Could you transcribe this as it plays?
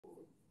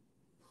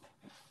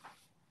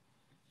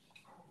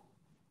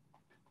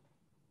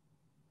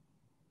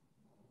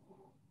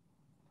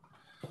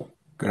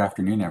Good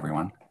afternoon,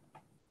 everyone.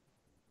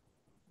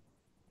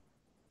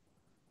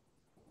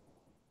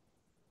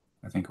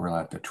 I think we're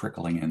at the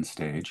trickling in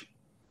stage.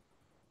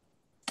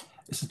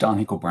 This is Don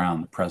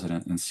Hinkle-Brown, the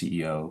President and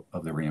CEO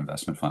of the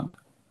Reinvestment Fund,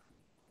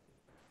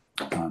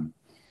 and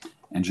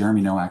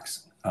Jeremy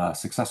Nowak's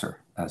successor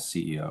as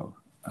CEO.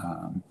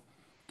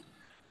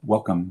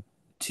 Welcome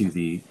to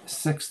the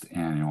 6th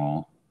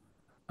annual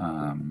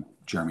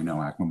Jeremy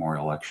Nowak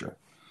Memorial Lecture.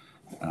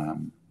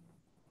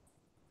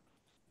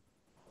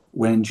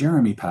 When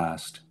Jeremy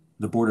passed,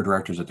 the board of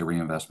directors at the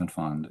Reinvestment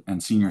Fund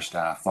and senior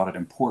staff thought it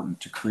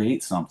important to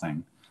create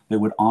something that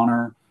would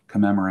honor,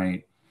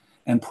 commemorate,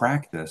 and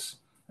practice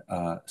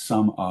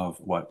some of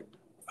what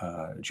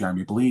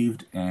Jeremy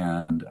believed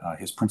and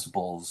his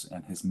principles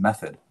and his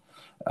method.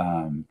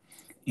 A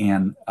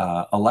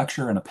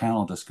lecture and a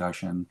panel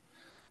discussion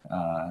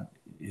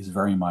is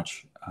very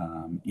much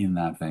in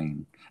that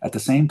vein. At the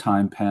same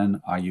time,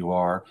 Penn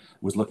IUR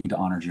was looking to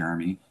honor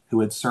Jeremy, who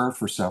had served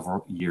for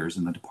several years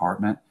in the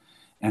department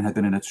and had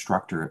been an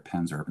instructor at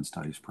Penn's Urban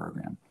Studies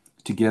program.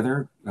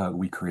 Together,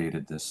 we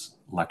created this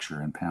lecture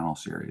and panel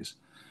series.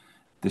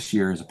 This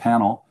year is a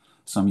panel.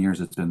 Some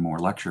years it's been more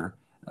lecture.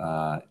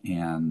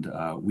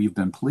 We've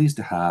been pleased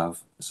to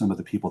have some of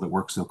the people that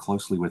work so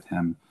closely with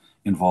him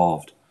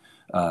involved.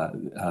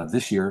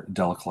 This year,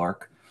 Della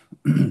Clark,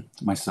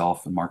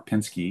 myself, and Mark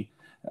Pinsky.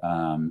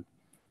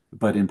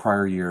 But in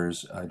prior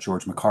years,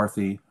 George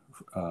McCarthy,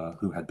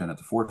 who had been at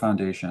the Ford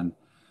Foundation,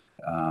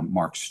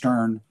 Mark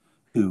Stern,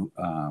 who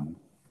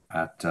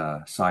at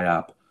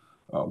SciAP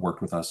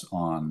worked with us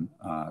on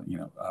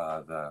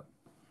the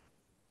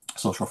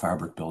social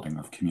fabric building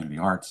of community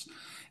arts,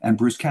 and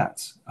Bruce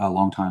Katz, a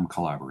longtime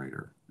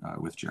collaborator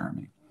with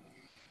Jeremy.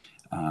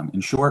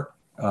 In short,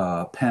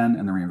 Penn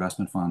and the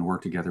Reinvestment Fund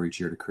work together each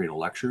year to create a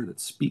lecture that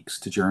speaks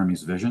to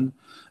Jeremy's vision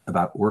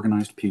about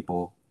organized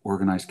people,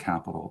 organized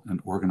capital,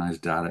 and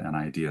organized data and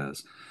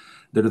ideas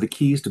that are the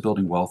keys to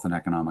building wealth and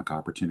economic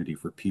opportunity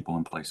for people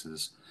and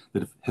places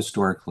that have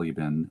historically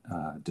been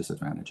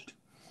disadvantaged.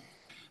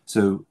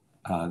 So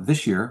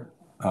this year,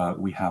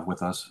 we have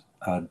with us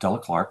Della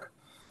Clark,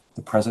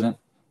 the president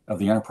of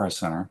the Enterprise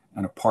Center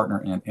and a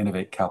partner in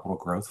Innovate Capital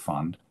Growth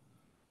Fund.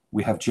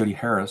 We have Jody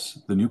Harris,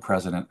 the new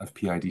president of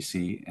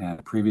PIDC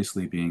and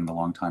previously being the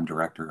longtime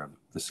director of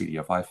the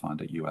CDFI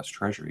fund at U.S.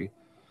 Treasury.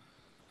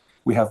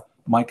 We have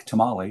Mike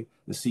Tamale,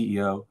 the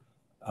CEO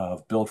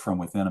of Build From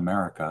Within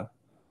America.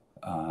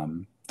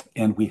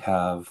 And we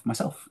have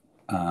myself,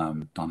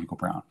 Don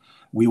Hinkle-Brown.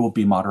 We will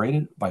be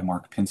moderated by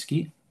Mark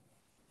Pinsky.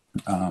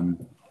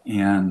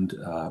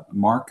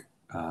 Mark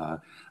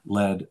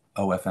led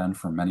OFN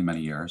for many,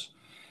 many years,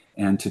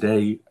 and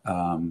today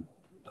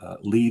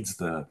leads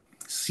the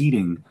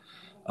seeding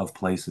of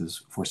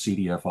places for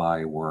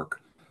CDFI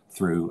work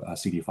through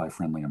CDFI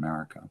Friendly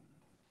America.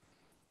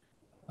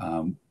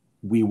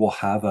 We will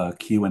have a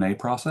Q&A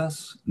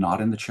process,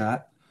 not in the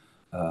chat,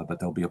 but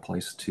there'll be a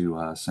place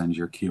to send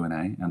your Q&A,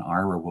 and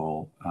Ira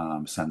will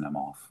send them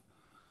off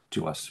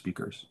to us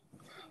speakers.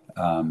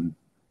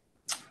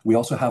 We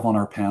also have on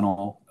our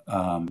panel,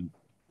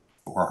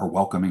 or our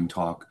welcoming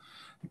talk,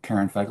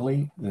 Karen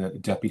Fegley, the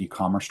Deputy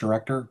Commerce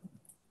Director,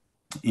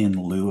 in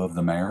lieu of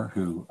the mayor,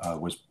 who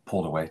was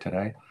pulled away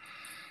today.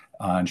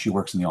 And she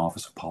works in the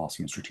Office of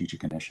Policy and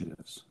Strategic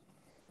Initiatives.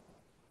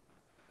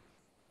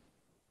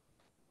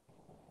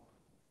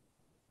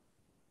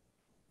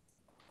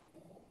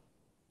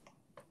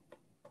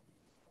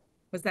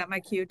 Was that my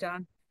cue,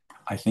 Don?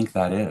 I think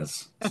that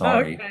is.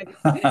 Sorry.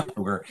 Okay.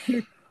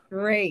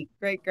 Great.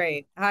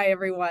 Hi,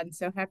 everyone.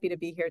 So happy to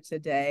be here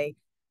today.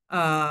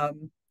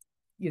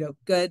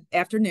 Good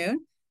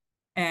afternoon.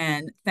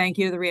 And thank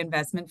you to the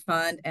Reinvestment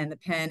Fund and the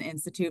Penn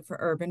Institute for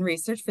Urban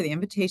Research for the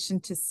invitation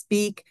to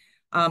speak.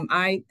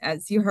 I,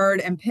 as you heard,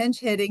 am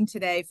pinch hitting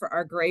today for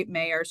our great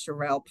mayor,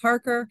 Cherelle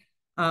Parker.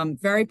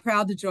 Very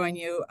proud to join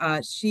you.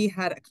 She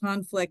had a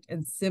conflict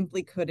and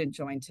simply couldn't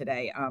join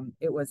today.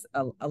 It was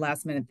a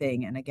last minute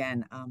thing. And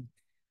again,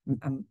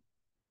 I'm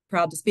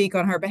proud to speak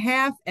on her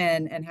behalf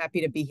and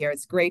happy to be here.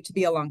 It's great to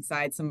be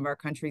alongside some of our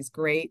country's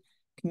great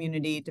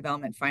community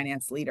development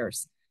finance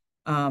leaders.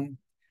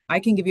 I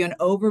can give you an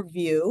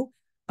overview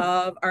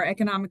of our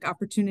economic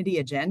opportunity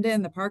agenda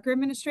in the Parker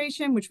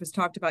administration, which was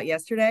talked about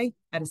yesterday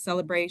at a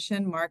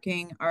celebration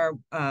marking our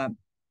the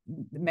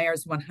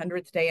mayor's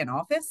 100th day in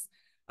office.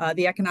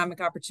 The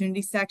economic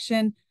opportunity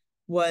section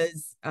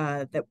was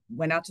that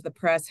went out to the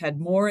press,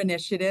 had more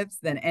initiatives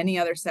than any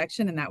other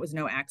section, and that was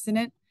no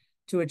accident.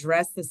 To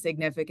address the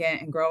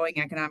significant and growing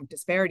economic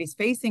disparities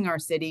facing our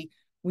city,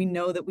 we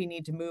know that we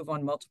need to move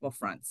on multiple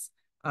fronts.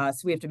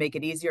 So we have to make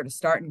it easier to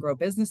start and grow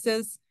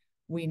businesses.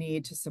 We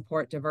need to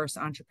support diverse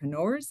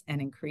entrepreneurs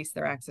and increase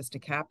their access to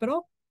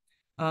capital.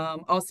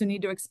 Also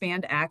need to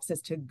expand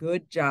access to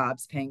good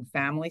jobs, paying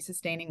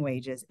family-sustaining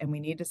wages, and we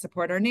need to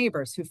support our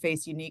neighbors who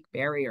face unique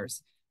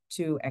barriers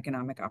to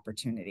economic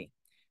opportunity.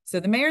 So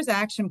the mayor's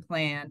action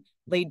plan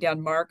laid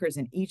down markers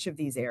in each of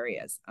these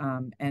areas,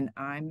 and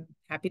I'm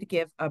happy to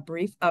give a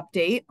brief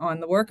update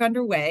on the work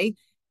underway,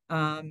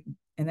 and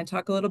then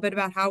talk a little bit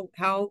about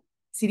how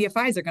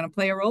CDFIs are going to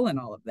play a role in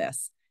all of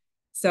this.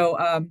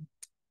 So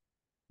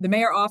the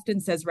mayor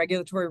often says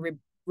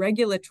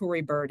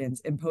regulatory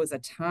burdens impose a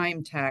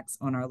time tax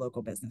on our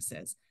local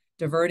businesses,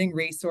 diverting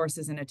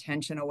resources and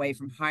attention away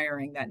from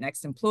hiring that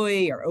next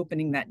employee or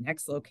opening that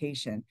next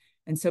location.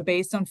 And so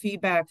based on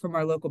feedback from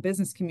our local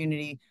business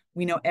community,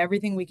 we know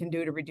everything we can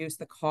do to reduce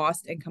the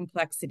cost and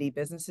complexity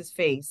businesses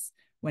face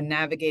when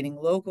navigating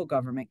local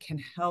government can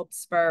help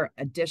spur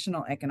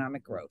additional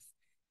economic growth.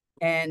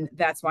 And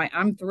that's why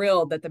I'm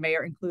thrilled that the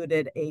mayor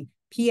included a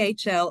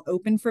PHL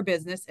Open for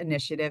Business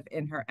initiative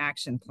in her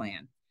action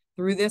plan.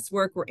 Through this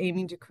work, we're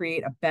aiming to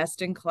create a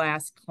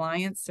best-in-class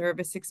client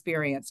service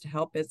experience to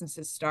help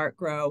businesses start,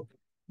 grow,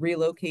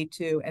 relocate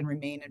to, and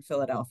remain in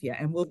Philadelphia.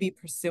 And we'll be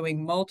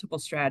pursuing multiple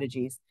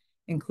strategies,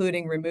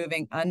 including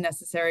removing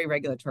unnecessary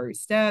regulatory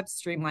steps,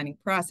 streamlining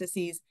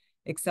processes,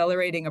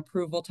 accelerating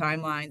approval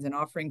timelines, and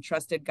offering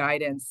trusted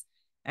guidance,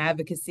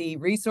 advocacy,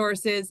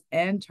 resources,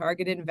 and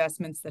targeted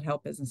investments that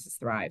help businesses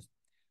thrive.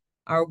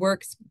 Our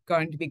work's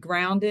going to be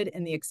grounded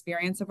in the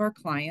experience of our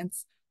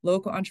clients,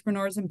 local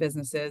entrepreneurs and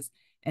businesses,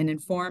 and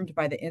informed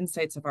by the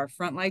insights of our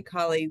frontline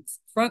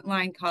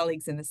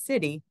colleagues in the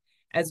city,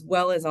 as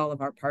well as all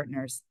of our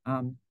partners,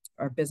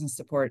 our business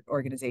support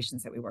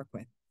organizations that we work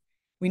with.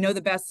 We know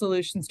the best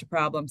solutions to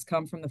problems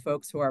come from the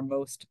folks who are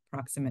most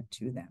proximate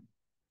to them.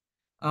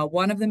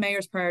 One of the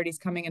mayor's priorities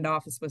coming into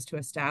office was to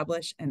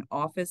establish an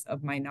Office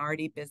of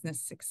Minority Business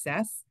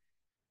Success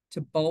to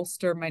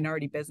bolster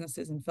minority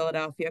businesses in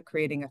Philadelphia,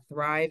 creating a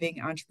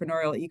thriving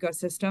entrepreneurial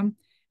ecosystem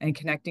and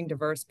connecting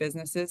diverse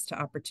businesses to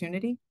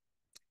opportunity.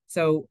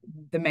 So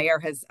the mayor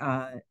has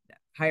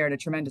hired a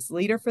tremendous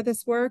leader for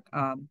this work,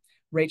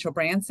 Rachel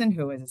Branson,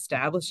 who is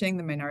establishing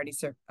the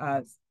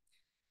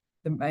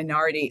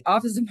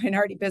Office of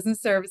Minority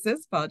Business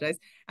Services,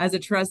 as a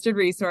trusted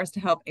resource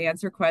to help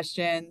answer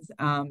questions,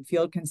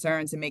 field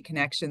concerns, and make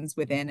connections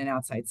within and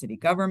outside city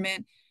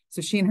government.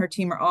 So she and her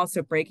team are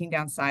also breaking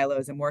down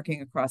silos and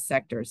working across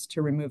sectors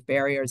to remove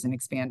barriers and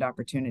expand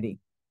opportunity.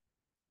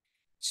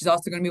 She's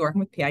also going to be working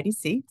with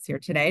PIDC, it's here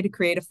today, to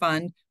create a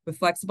fund with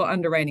flexible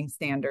underwriting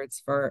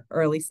standards for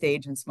early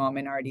stage and small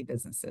minority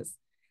businesses.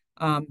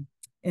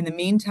 In the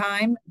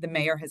meantime, the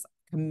mayor has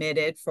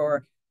committed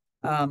for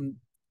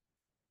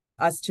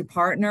us to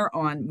partner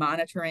on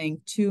monitoring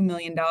 $2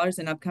 million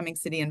in upcoming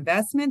city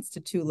investments to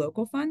two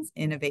local funds,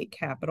 Innovate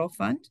Capital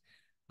Fund,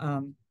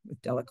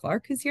 with Della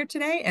Clark, who's here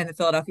today, and the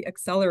Philadelphia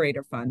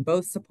Accelerator Fund.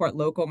 Both support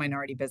local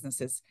minority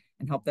businesses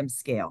and help them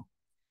scale.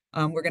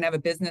 We're going to have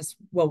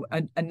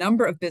a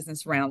number of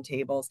business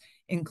roundtables,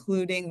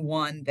 including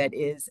one that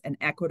is an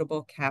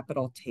equitable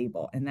capital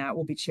table, and that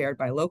will be chaired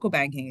by a local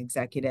banking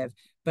executive,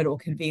 but it will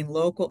convene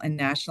local and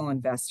national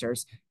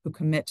investors who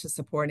commit to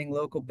supporting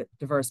local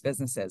diverse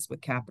businesses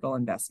with capital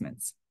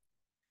investments.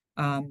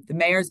 The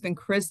mayor's been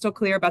crystal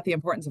clear about the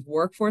importance of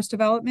workforce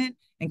development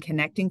and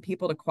connecting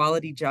people to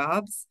quality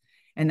jobs.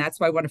 And that's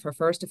why one of her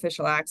first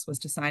official acts was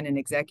to sign an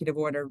executive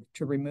order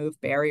to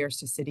remove barriers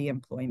to city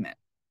employment.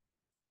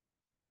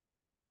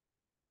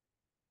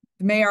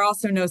 The mayor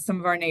also knows some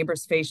of our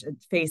neighbors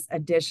face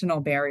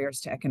additional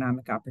barriers to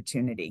economic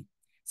opportunity.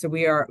 So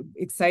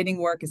exciting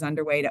work is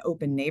underway to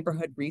open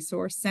neighborhood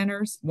resource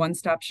centers,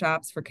 one-stop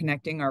shops for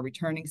connecting our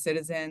returning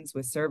citizens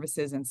with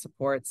services and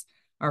supports.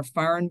 Our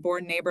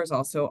foreign-born neighbors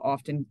also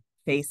often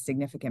face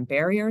significant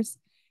barriers.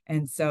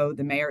 And so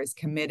the mayor is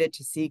committed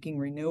to seeking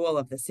renewal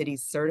of the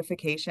city's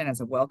certification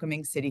as a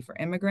welcoming city for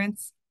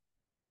immigrants.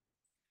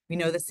 We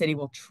know the city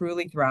will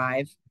truly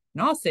thrive,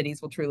 and all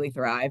cities will truly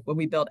thrive when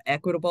we build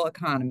equitable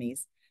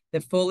economies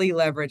that fully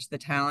leverage the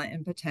talent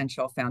and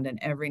potential found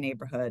in every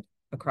neighborhood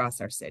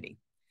across our city.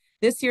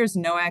 This year's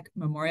Nowak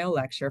Memorial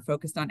Lecture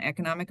focused on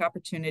economic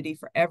opportunity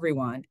for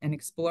everyone and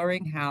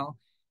exploring how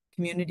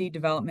community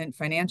development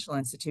financial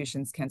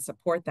institutions can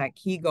support that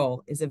key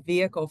goal is a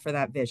vehicle for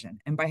that vision.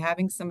 And by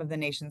having some of the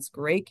nation's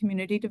great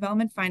community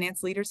development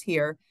finance leaders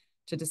here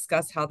to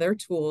discuss how their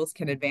tools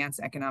can advance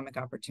economic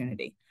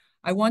opportunity.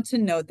 I want to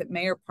note that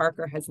Mayor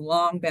Parker has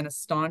long been a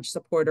staunch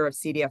supporter of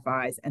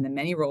CDFIs and the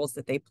many roles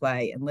that they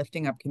play in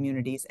lifting up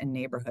communities and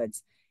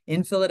neighborhoods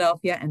in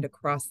Philadelphia and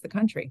across the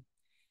country.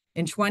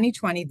 In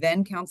 2020,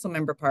 then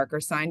Councilmember Parker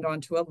signed on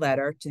to a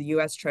letter to the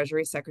U.S.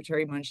 Treasury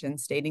Secretary Mnuchin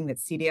stating that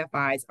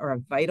CDFIs are a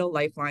vital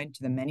lifeline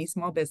to the many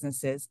small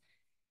businesses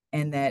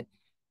and that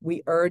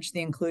we urge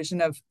the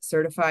inclusion of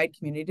certified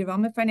community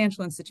development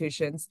financial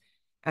institutions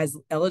as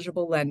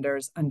eligible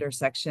lenders under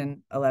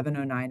Section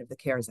 1109 of the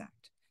CARES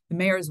Act. The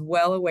mayor is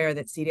well aware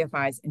that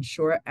CDFIs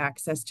ensure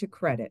access to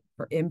credit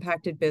for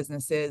impacted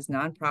businesses,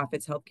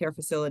 nonprofits, healthcare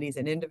facilities,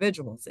 and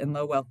individuals in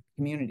low-wealth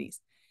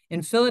communities.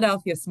 In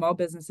Philadelphia, small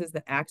businesses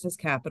that access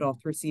capital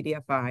through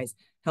CDFIs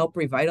help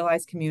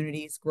revitalize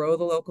communities, grow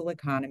the local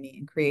economy,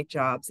 and create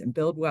jobs and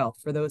build wealth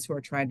for those who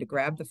are trying to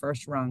grab the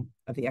first rung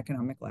of the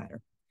economic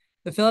ladder.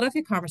 The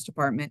Philadelphia Commerce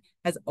Department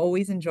has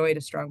always enjoyed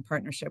a strong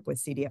partnership with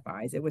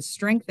CDFIs. It was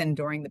strengthened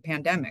during the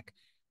pandemic,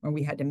 when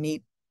we had to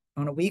meet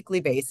on a weekly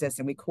basis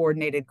and we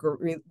coordinated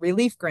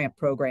relief grant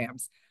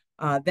programs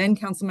Then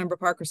Councilmember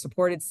Parker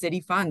supported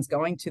city funds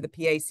going to the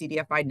PA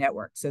CDFI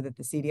network so that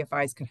the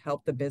CDFIs could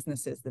help the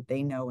businesses that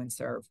they know and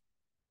serve.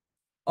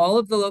 All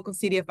of the local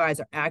CDFIs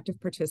are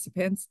active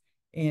participants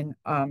in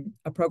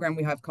a program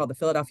we have called the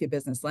Philadelphia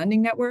Business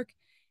Lending Network.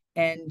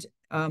 And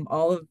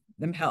all of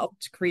them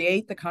helped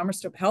create the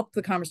Commerce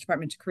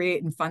Department to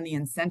create and fund the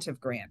incentive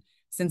grant.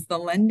 Since the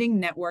Lending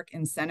Network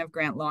Incentive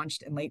Grant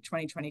launched in late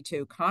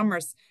 2022,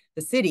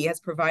 the city has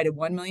provided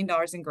 $1 million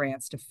in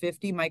grants to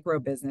 50 micro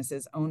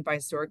businesses owned by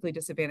historically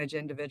disadvantaged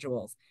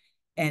individuals.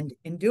 And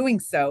in doing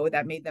so,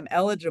 that made them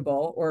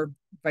eligible, or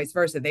vice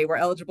versa. They were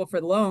eligible for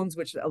the loans,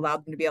 which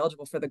allowed them to be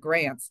eligible for the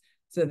grants.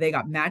 So they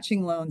got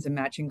matching loans and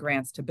matching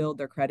grants to build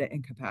their credit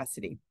and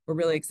capacity. We're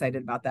really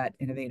excited about that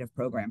innovative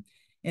program.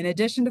 In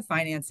addition to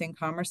financing,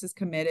 Commerce is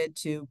committed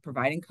to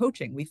providing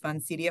coaching. We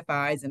fund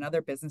CDFIs and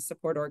other business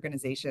support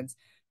organizations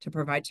to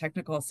provide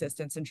technical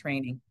assistance and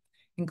training,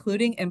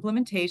 including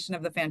implementation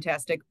of the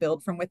fantastic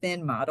Build from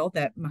Within model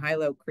that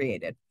Mihilo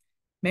created.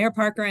 Mayor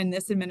Parker and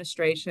this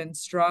administration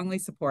strongly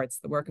supports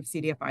the work of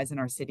CDFIs in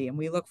our city, and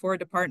we look forward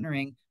to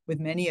partnering with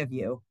many of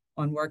you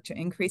on work to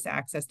increase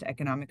access to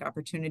economic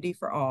opportunity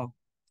for all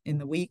in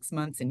the weeks,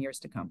 months, and years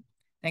to come.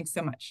 Thanks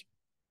so much.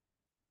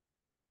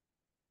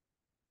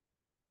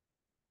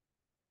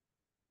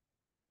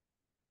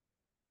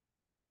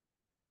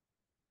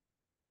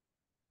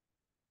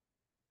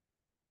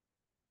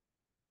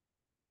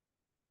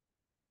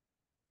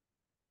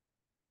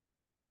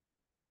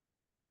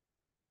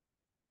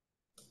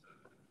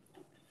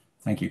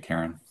 Thank you,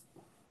 Karen.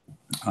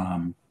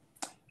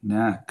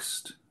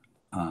 Next,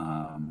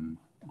 on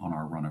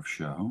our run of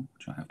show,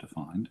 which I have to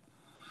find,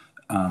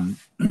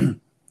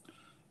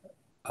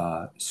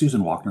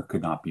 Susan Walkner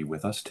could not be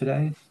with us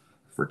today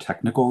for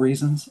technical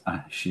reasons.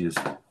 She is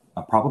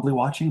probably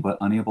watching, but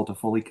unable to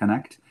fully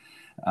connect.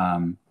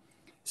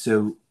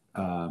 So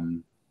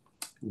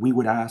we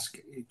would ask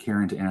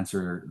Karen to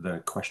answer the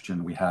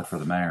question we had for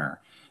the mayor,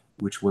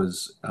 which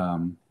was,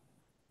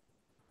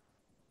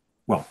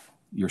 well,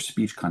 your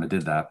speech kind of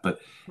did that, but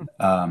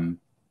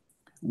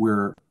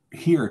we're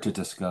here to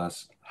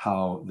discuss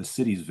how the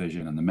city's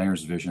vision and the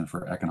mayor's vision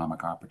for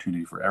economic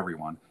opportunity for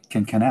everyone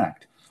can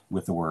connect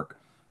with the work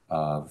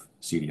of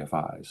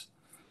CDFIs.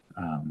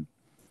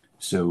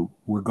 So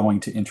we're going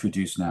to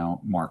introduce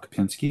now Mark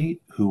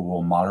Pinsky, who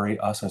will moderate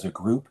us as a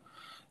group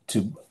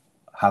to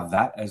have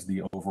that as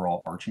the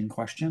overall arching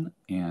question,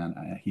 and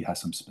he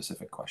has some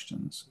specific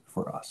questions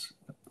for us.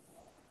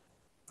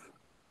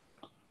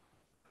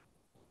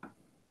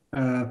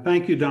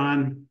 Thank you,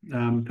 Don.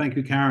 Thank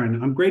you,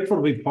 Karen. I'm grateful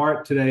to be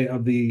part today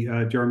of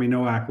the Jeremy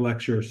Nowak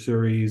Lecture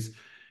series.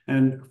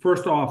 And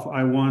first off,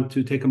 I want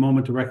to take a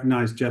moment to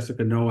recognize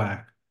Jessica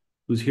Nowak,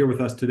 who's here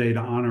with us today to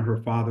honor her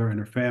father and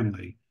her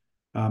family.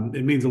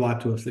 It means a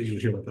lot to us that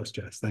you're here with us,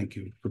 Jess. Thank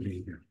you for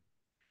being here.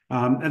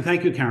 And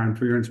thank you, Karen,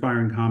 for your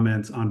inspiring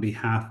comments on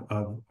behalf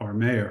of our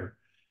mayor.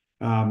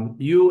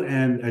 You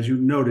and, as you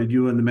noted,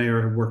 you and the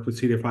mayor have worked with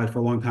CDFIs for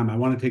a long time. I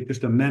want to take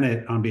just a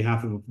minute on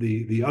behalf of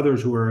the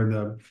others who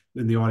are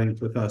in the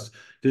audience with us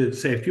to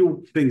say a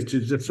few things to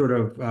just sort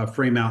of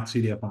frame out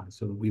CDFIs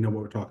so that we know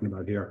what we're talking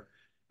about here.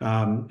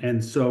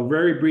 And so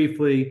very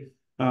briefly,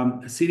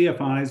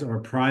 CDFIs are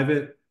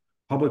private,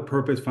 public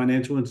purpose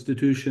financial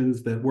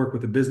institutions that work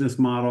with a business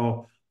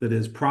model that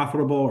is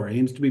profitable or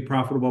aims to be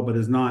profitable, but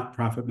is not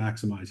profit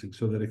maximizing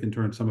so that it can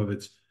turn some of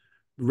its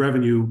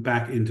revenue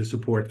back into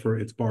support for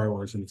its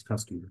borrowers and its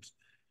customers.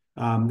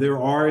 There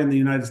are in the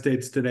United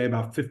States today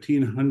about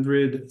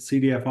 1,500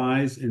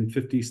 CDFIs in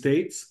 50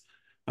 states.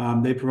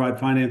 They provide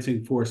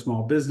financing for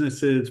small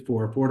businesses,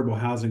 for affordable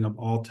housing of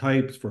all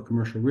types, for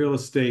commercial real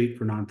estate,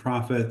 for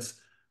nonprofits,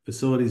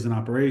 facilities and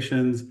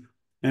operations,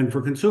 and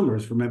for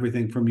consumers from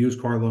everything from used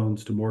car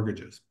loans to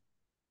mortgages.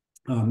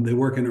 They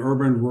work in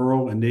urban,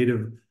 rural, and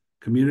native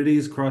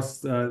communities across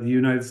the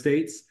United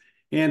States.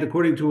 And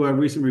according to a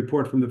recent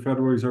report from the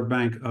Federal Reserve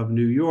Bank of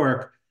New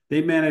York,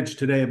 they manage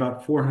today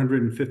about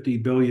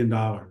 $450 billion,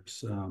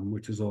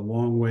 which is a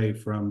long way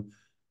from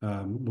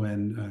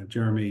when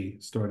Jeremy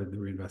started the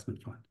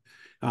Reinvestment Fund.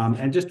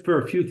 And just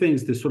for a few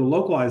things to sort of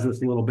localize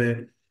this a little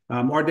bit,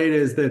 our data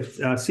is that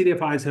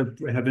CDFIs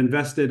have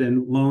invested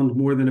and loaned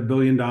more than $1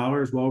 billion,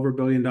 well over $1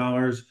 billion,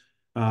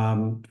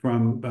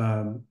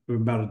 from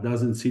about a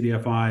dozen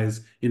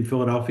CDFIs in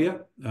Philadelphia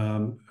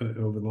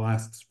over the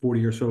last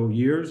 40 or so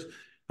years.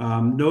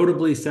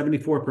 Notably,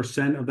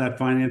 74% of that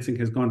financing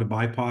has gone to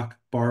BIPOC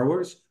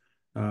borrowers,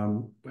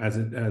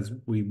 as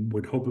we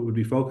would hope it would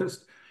be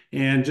focused.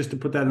 And just to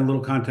put that in a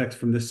little context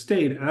from the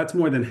state, that's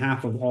more than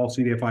half of all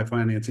CDFI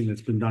financing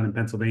that's been done in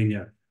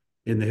Pennsylvania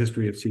in the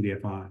history of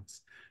CDFIs.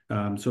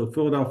 So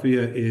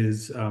Philadelphia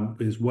is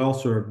well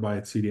served by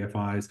its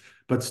CDFIs,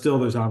 but still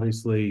there's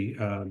obviously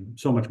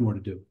so much more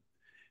to do.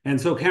 And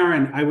so,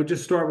 Karen, I would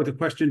just start with a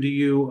question to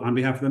you on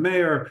behalf of the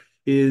mayor.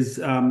 Is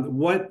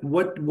what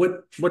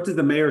does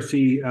the mayor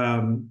see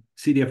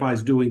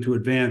CDFIs doing to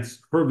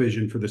advance her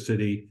vision for the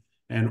city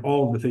and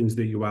all of the things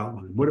that you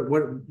outlined?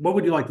 What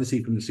would you like to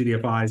see from the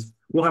CDFIs?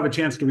 We'll have a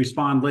chance to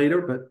respond later,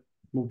 but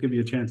we'll give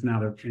you a chance now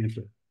to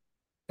answer.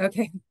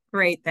 Okay,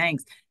 great,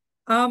 thanks.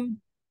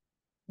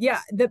 Yeah,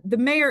 the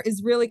mayor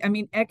is really, I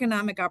mean,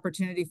 economic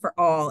opportunity for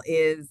all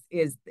is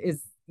it's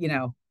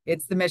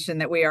the mission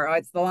that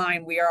it's the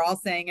line we are all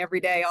saying every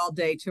day, all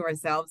day to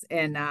ourselves,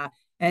 and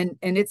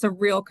it's a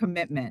real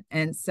commitment.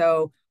 And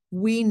so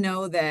we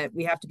know that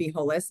we have to be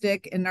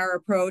holistic in our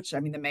approach. I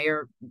mean, the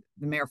mayor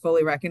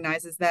fully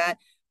recognizes that,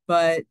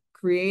 but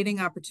creating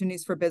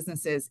opportunities for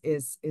businesses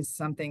is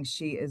something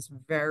she is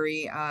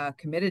very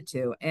committed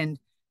to, and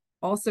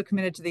also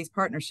committed to these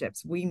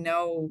partnerships. We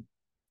know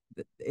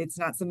it's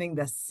not something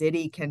the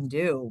city can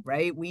do,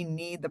 right? We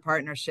need the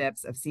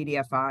partnerships of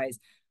CDFIs.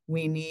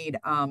 We need,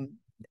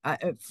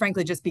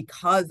 frankly, just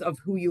because of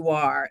who you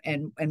are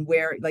and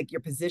where, like,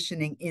 your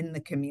positioning in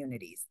the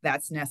communities,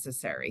 that's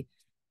necessary.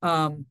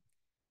 And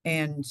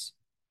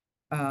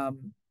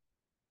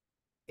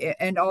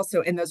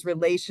also in those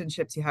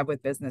relationships you have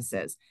with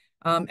businesses,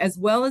 as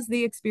well as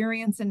the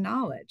experience and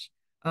knowledge.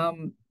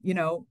 The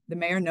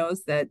mayor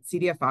knows that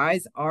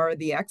CDFIs are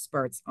the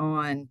experts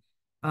on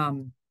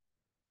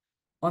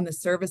the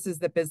services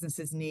that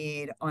businesses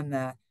need, on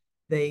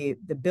the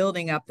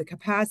building up, the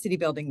capacity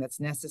building that's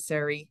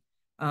necessary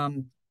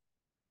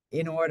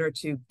in order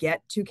to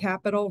get to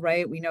capital,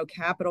 right? We know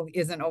capital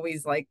isn't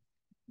always like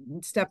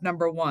step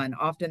number one.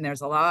 Often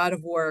there's a lot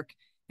of work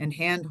and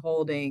hand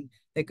holding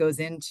that goes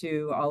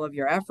into all of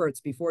your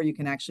efforts before you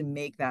can actually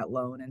make that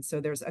loan. And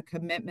so there's a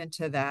commitment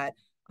to that.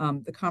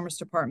 The Commerce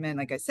Department,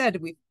 like I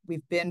said,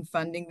 we've been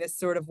funding this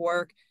sort of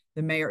work.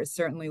 The mayor is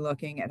certainly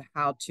looking at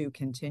how to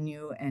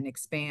continue and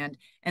expand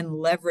and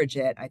leverage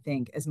it, I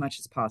think, as much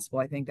as possible.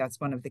 I think that's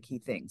one of the key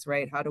things,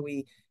 right? How do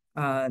we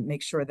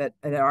make sure that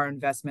our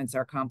investments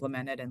are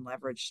complemented and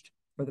leveraged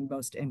for the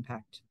most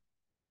impact?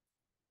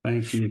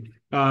 Thank you.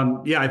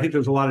 Yeah, I think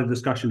there's a lot of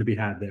discussion to be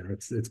had there.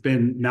 It's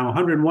been now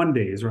 101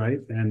 days, right?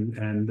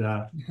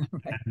 Right.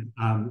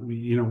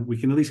 We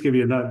can at least give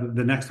you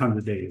the next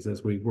 100 days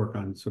as we work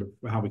on sort of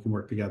how we can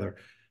work together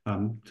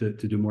to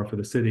do more for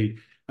the city.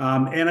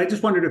 And I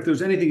just wondered if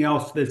there's anything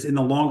else that's in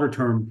the longer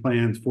term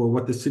plans for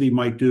what the city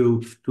might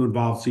do to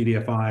involve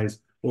CDFIs,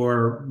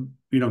 or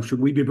should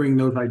we be bringing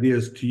those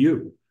ideas to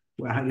you?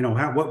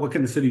 What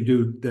can the city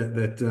do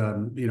that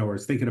or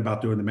is thinking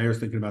about doing, the mayor's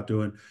thinking about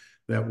doing,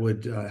 that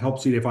would help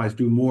CDFIs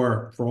do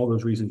more for all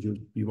those reasons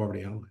you've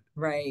already outlined?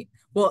 Right.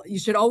 Well, you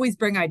should always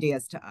bring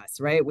ideas to us,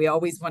 right? We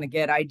always want to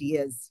get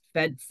ideas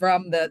fed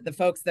from the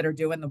folks that are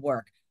doing the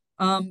work.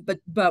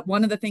 But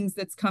one of the things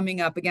that's coming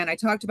up, again, I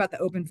talked about the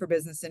Open for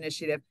Business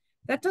initiative.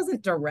 That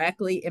doesn't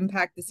directly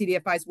impact the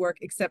CDFI's work,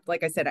 except,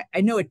 like I said, I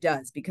know it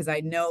does, because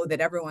I know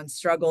that everyone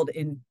struggled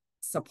in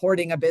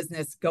supporting a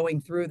business going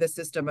through the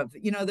system of,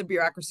 the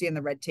bureaucracy and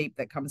the red tape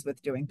that comes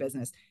with doing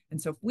business. And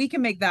so if we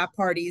can make that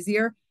part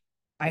easier,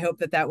 I hope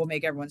that will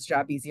make everyone's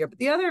job easier. But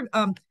the other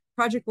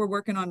project we're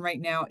working on right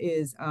now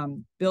is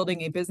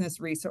building an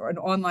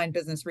online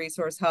business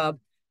resource hub.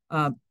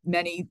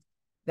 Many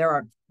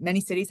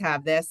cities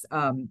have this.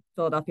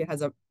 Philadelphia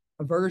has a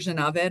version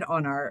of it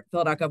on our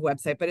Phil.gov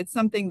website, but it's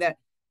something that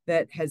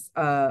has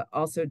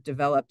also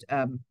developed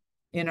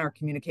in our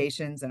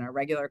communications and our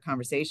regular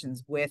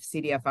conversations with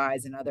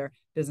CDFIs and other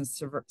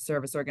business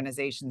service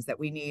organizations, that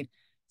we need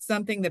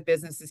something that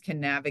businesses can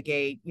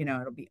navigate.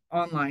 It'll be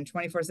online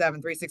 24/7,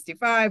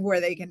 365,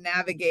 where they can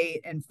navigate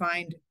and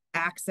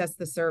access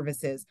the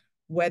services,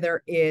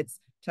 whether it's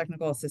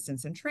technical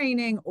assistance and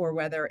training, or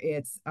whether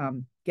it's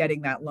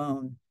getting that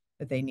loan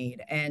that they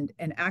need, and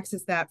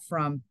access that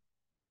from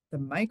the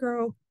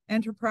micro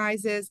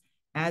enterprises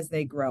as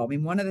they grow. I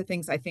mean, one of the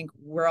things I think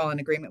we're all in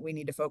agreement we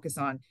need to focus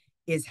on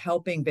is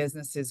helping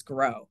businesses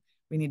grow.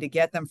 We need to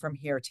get them from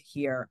here to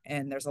here,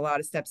 and there's a lot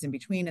of steps in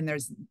between, and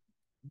there's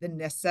the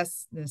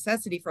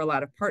necessity for a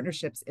lot of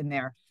partnerships in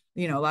there,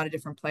 a lot of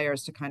different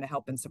players to kind of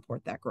help and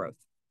support that growth.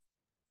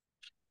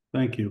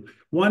 Thank you.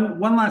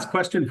 One last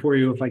question for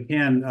you, if I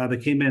can,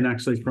 that came in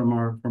actually from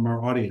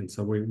our audience.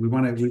 So we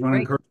want to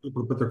encourage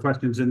people to put their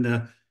questions in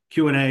the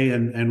Q&A,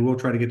 and we'll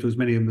try to get to as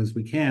many of them as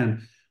we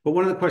can. But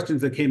one of the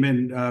questions that came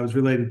in was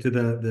related to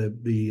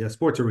the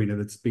sports arena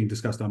that's being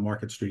discussed on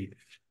Market Street.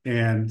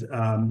 And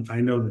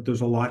I know that there's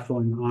a lot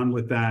going on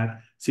with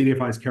that.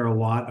 CDFIs care a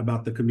lot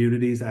about the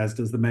communities, as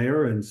does the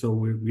mayor, and so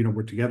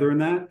we're together in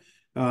that.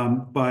 We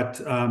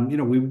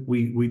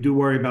do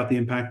worry about the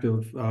impact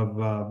of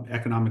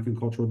economic and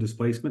cultural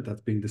displacement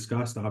that's being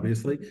discussed,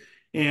 obviously.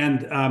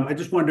 And I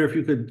just wonder if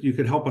you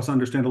could help us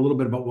understand a little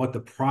bit about what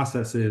the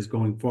process is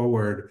going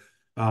forward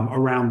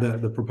around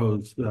the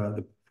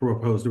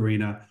proposed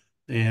arena,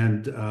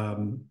 and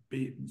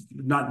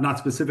not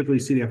specifically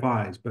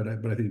CDFIs, but I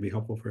think it'd be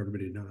helpful for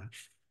everybody to know that.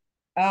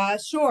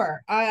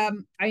 Sure.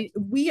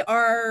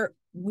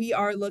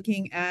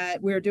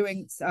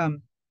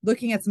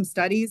 Looking at some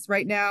studies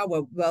right now.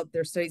 Well,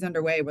 there's studies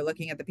underway. We're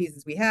looking at the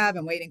pieces we have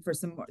and waiting for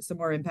some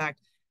more impact,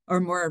 or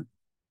more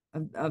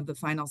of the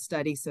final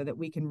study, so that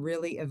we can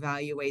really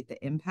evaluate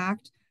the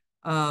impact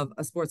of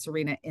a sports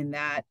arena in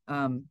that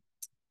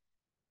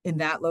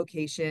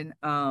location.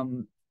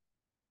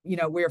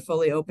 we're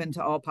fully open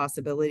to all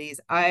possibilities.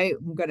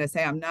 I'm going to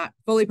say I'm not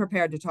fully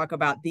prepared to talk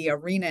about the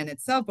arena in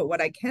itself, but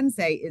what I can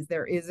say is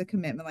there is a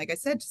commitment, like I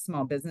said, to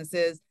small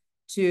businesses,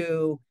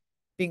 to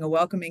being a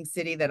welcoming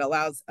city that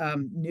allows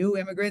new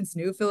immigrants,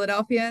 new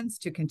Philadelphians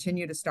to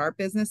continue to start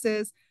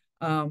businesses.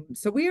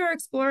 So we are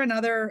exploring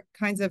other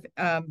kinds of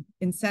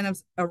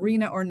incentives,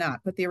 arena or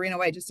not, but the arena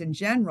way, just in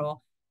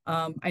general.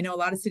 I know a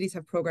lot of cities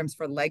have programs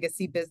for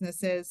legacy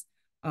businesses.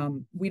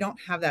 We don't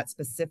have that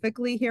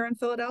specifically here in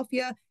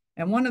Philadelphia.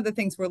 And one of the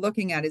things we're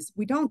looking at is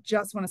we don't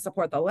just want to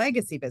support the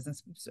legacy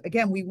business.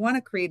 Again, we want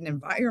to create an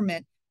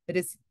environment that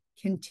is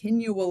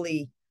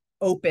continually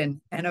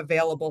open and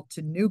available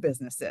to new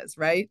businesses,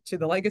 right? To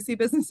the legacy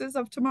businesses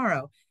of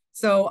tomorrow.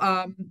 So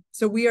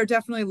we are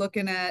definitely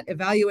looking at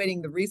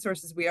evaluating the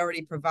resources we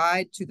already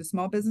provide to the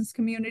small business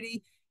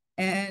community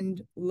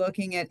and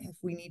looking at if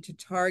we need to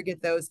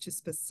target those to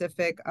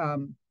specific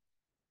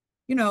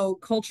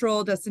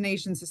cultural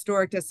destinations,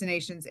 historic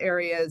destinations,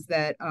 areas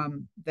that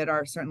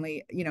are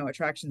certainly,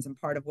 attractions and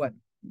part of what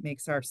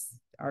makes our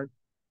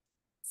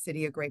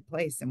city a great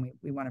place. And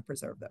we want to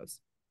preserve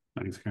those.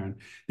 Thanks, Karen.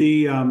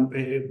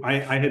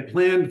 I had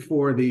planned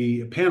for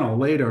the panel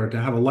later to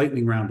have a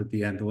lightning round at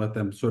the end to let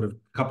them sort of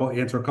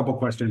answer a couple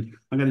questions.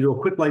 I'm going to do a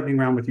quick lightning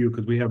round with you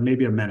because we have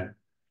maybe a minute.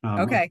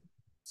 Okay.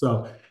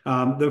 So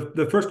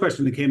the first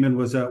question that came in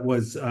was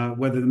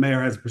whether the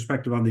mayor has a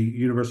perspective on the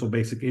universal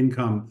basic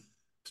income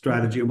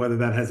strategy and whether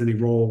that has any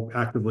role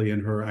actively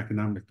in her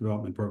economic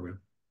development program.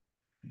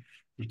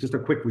 Just a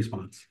quick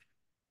response.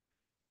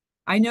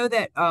 I know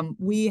that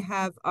we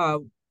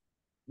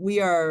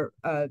are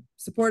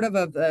supportive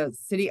of the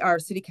city. Our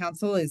city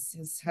council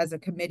has a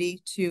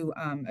committee to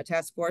a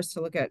task force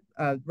to look at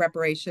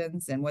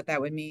reparations and what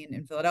that would mean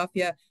in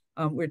Philadelphia.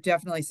 We're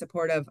definitely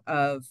supportive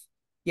of,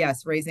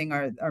 yes, raising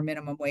our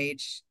minimum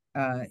wage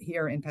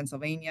here in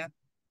Pennsylvania.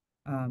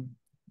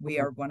 We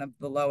are one of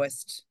the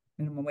lowest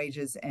minimum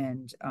wages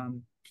and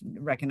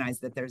recognize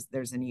that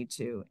there's a need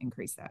to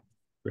increase that.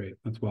 Great,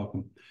 that's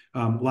welcome.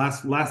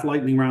 Last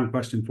lightning round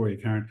question for you,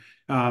 Karen.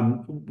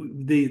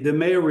 The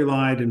mayor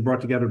relied and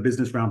brought together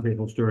business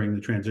roundtables during the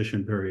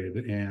transition period,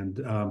 and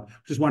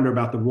just wonder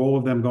about the role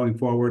of them going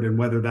forward and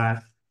whether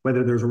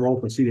there's a role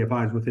for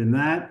CDFIs within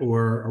that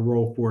or a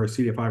role for a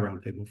CDFI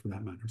roundtable for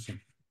that matter. So.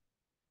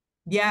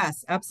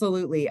 Yes,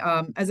 absolutely.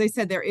 As I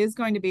said, there is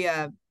going to be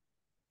a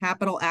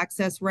capital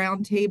access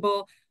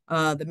roundtable.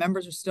 The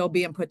members are still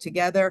being put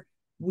together.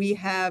 We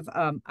have,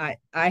 I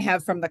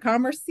have from the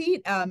Commerce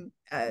seat,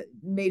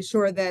 made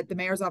sure that the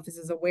mayor's office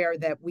is aware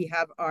that we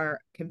have our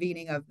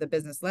convening of the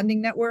Business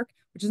Lending Network,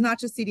 which is not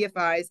just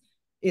CDFIs,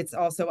 it's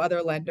also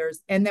other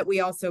lenders, and that we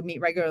also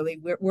meet regularly.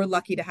 We're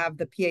lucky to have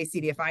the PA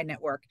CDFI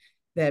network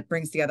that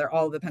brings together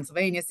all of the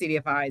Pennsylvania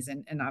CDFIs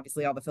and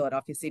obviously all the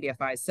Philadelphia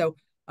CDFIs. So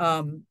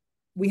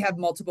we have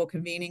multiple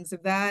convenings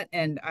of that,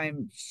 and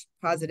I'm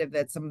positive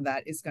that some of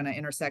that is going to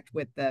intersect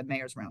with the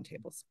mayor's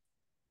roundtables.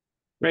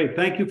 Great.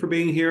 Thank you for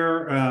being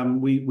here.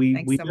 We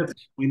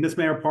miss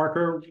Mayor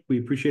Parker. We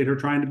appreciate her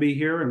trying to be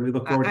here, and we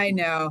look forward. I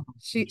know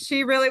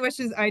she really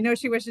wishes. I know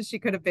she wishes she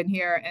could have been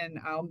here, and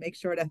I'll make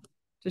sure to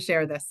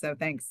share this. So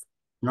thanks.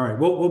 All right,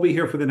 we'll be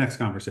here for the next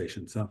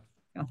conversation. So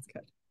that's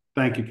good.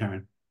 Thank you,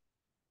 Karen.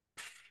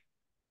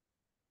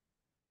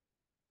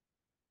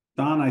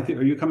 Don,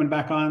 are you coming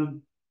back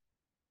on?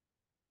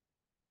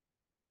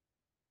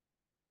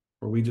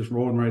 Or are we just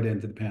rolling right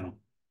into the panel?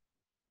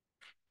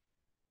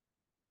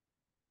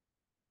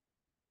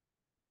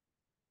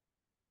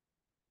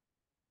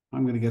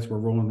 I'm going to guess we're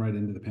rolling right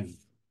into the panel.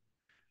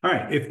 All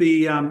right.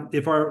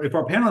 If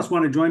our panelists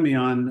want to join me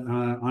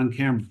on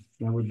camera,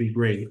 that would be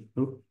great.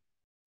 Oh.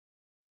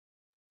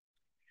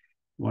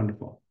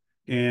 Wonderful.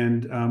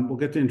 And we'll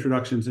get to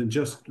introductions in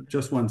just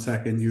 1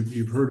 second.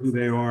 You've heard who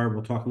they are.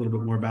 We'll talk a little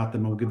bit more about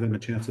them. We'll give them a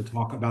chance to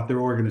talk about their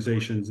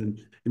organizations and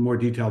in more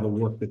detail the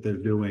work that they're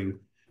doing.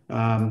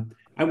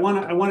 I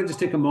want to just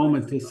take a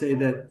moment to say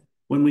that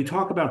when we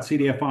talk about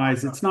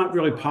CDFIs, it's not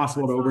really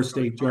possible to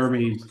overstate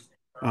Jeremy's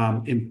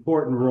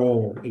important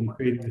role in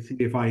creating the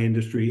CDFI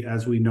industry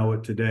as we know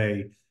it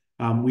today.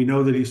 We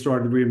know that he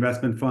started the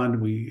Reinvestment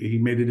Fund. He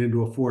made it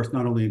into a force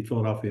not only in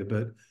Philadelphia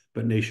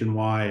but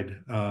nationwide,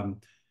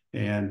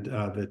 and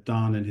that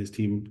Don and his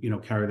team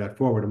carry that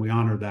forward, and we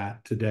honor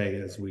that today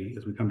as we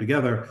come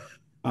together.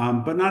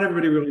 But not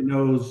everybody really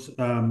knows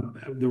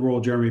the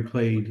role Jeremy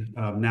played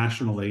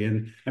nationally,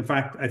 and in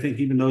fact, I think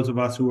even those of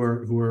us who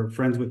are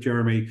friends with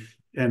Jeremy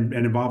and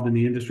involved in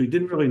the industry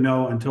didn't really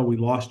know until we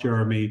lost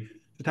Jeremy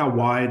just how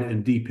wide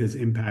and deep his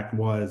impact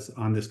was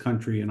on this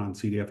country and on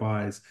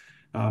CDFIs.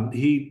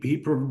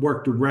 He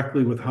worked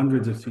directly with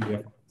hundreds of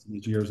CDFIs in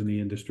his years in the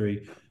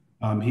industry.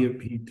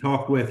 He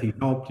talked with, he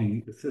helped,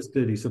 he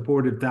assisted, he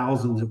supported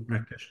thousands of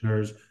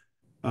practitioners,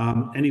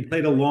 and he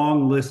played a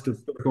long list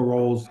of critical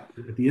roles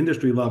at the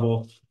industry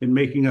level in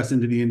making us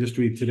into the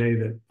industry today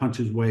that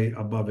punches way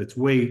above its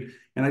weight.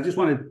 And I just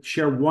want to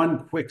share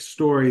one quick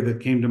story that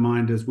came to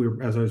mind as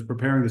I was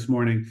preparing this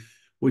morning,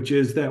 which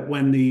is that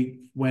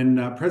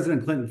when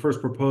President Clinton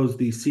first proposed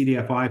the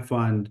CDFI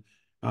fund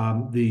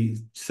the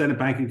Senate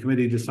Banking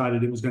Committee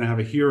decided it was going to have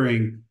a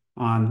hearing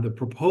on the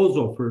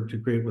proposal to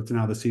create what's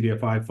now the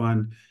CDFI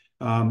fund.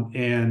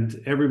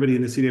 And everybody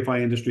in the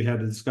CDFI industry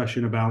had a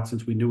discussion about,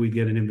 since we knew we'd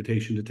get an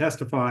invitation to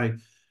testify,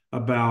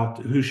 about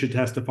who should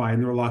testify.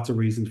 And there were lots of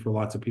reasons for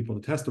lots of people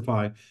to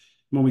testify.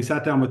 When we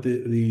sat down with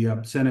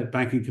the Senate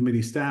Banking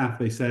Committee staff,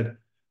 they said,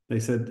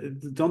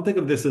 don't think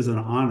of this as an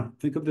honor.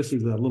 Think of this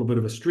as a little bit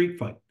of a street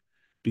fight,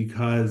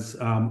 because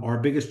our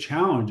biggest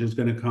challenge is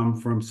going to come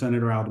from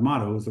Senator Al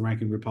D'Amato, who's the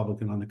ranking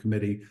Republican on the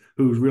committee,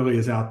 who really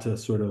is out to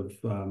sort of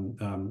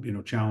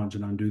challenge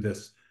and undo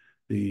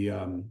the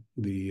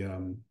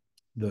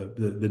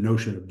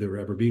notion of there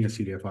ever being a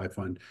CDFI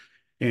fund.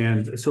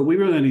 And so we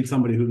really need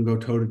somebody who can go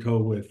toe to toe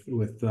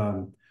with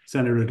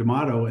Senator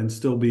D'Amato and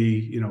still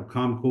be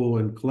calm, cool,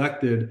 and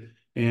collected,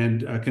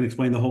 and can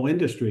explain the whole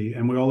industry.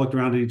 And we all looked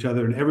around at each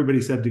other, and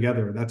everybody said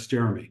together, "That's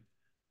Jeremy."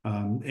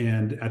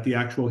 And at the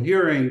actual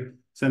hearing,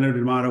 Senator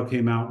D'Amato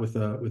came out with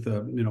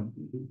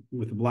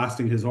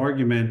blasting his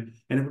argument,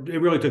 and it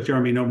really took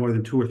Jeremy no more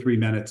than 2 or 3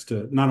 minutes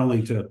to not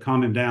only to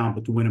calm him down,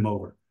 but to win him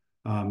over.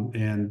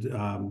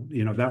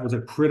 That was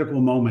a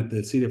critical moment.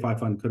 The CDFI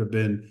fund could have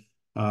been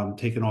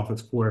taken off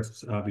its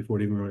course before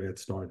it even really got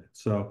started.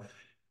 So,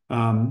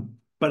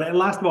 but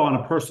last of all, on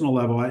a personal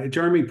level,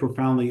 Jeremy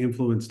profoundly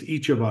influenced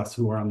each of us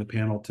who are on the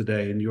panel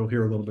today, and you'll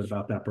hear a little bit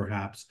about that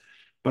perhaps.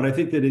 But I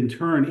think that in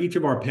turn, each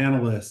of our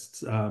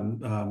panelists,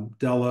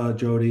 Della,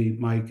 Jody,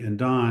 Mike, and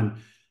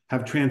Don,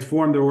 have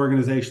transformed their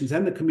organizations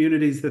and the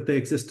communities that they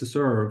exist to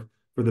serve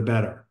for the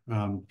better.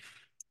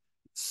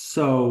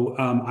 So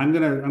I'm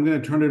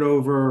gonna turn it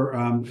over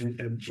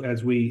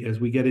as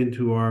we get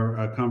into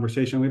our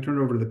conversation. I'm gonna turn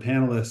it over to the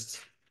panelists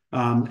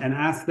and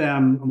ask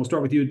them. And we'll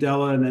start with you,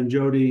 Della, and then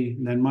Jody,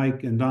 and then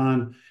Mike and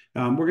Don.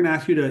 We're going to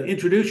ask you to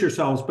introduce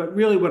yourselves, but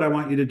really what I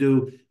want you to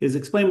do is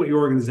explain what your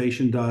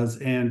organization does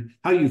and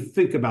how you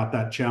think about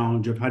that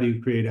challenge of how do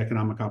you create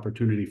economic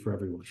opportunity for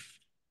everyone.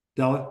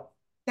 Della?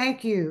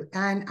 Thank you.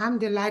 And I'm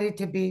delighted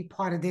to be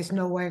part of this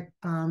Nowak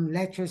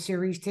lecture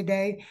series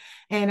today.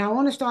 And I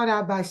want to start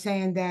out by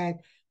saying that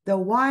the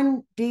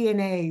one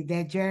DNA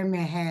that Jeremy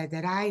had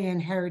that I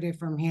inherited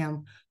from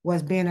him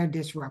was being a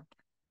disruptor.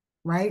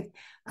 Right?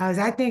 As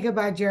I think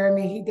about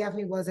Jeremy, he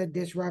definitely was a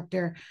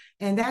disruptor.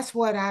 And that's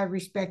what I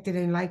respected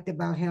and liked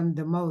about him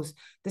the most.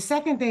 The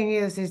second thing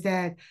is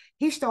that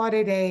he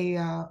started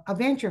a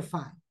venture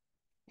fund.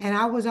 And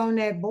I was on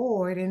that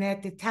board. And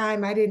at the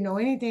time, I didn't know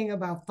anything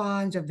about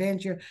funds or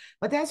venture.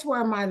 But that's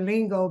where my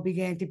lingo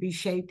began to be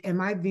shaped and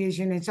my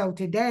vision. And so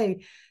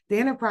today, the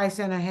Enterprise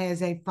Center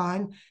has a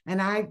fund. And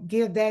I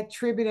give that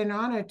tribute and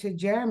honor to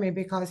Jeremy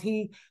because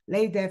he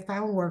laid that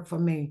groundwork for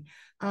me.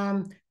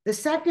 The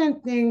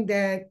second thing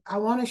that I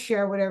want to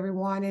share with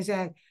everyone is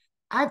that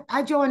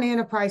I joined the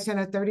Enterprise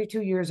Center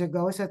 32 years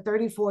ago. It's a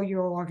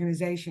 34-year-old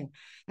organization.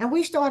 And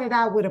we started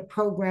out with a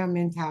program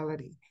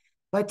mentality.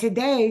 But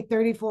today,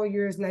 34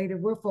 years later,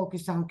 we're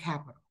focused on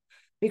capital.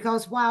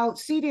 Because while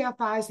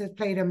CDFIs has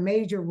played a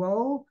major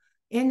role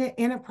in the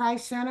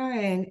Enterprise Center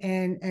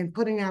and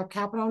putting out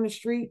capital on the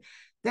street,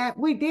 that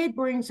we did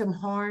bring some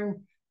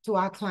harm to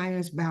our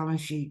client's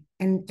balance sheet.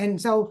 And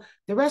so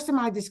the rest of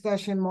my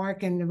discussion,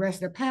 Mark, and the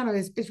rest of the panel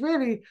is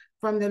really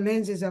from the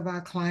lenses of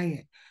our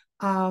client.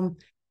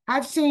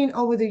 I've seen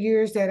over the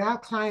years that our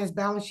client's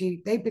balance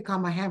sheet, they've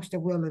become a hamster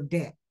wheel of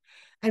debt.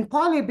 And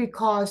partly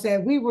because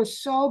that we were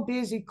so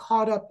busy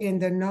caught up in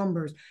the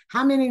numbers.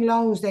 How many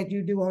loans that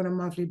you do on a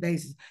monthly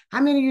basis?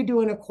 How many you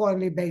do on a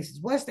quarterly basis?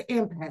 What's the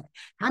impact?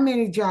 How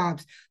many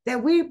jobs?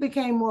 That we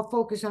became more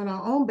focused on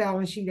our own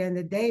balance sheet and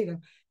the data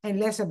and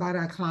less about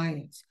our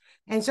clients.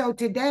 And so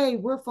today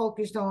we're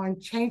focused on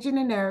changing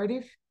the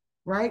narrative,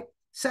 right?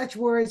 Such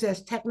words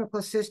as technical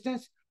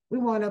assistance, we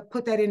want to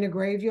put that in the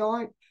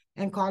graveyard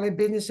and call it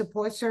business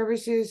support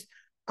services.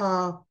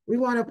 We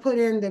want to put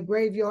in the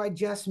graveyard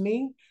just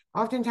me.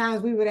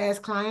 Oftentimes we would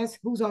ask clients,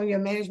 who's on your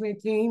management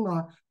team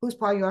or who's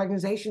part of your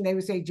organization? They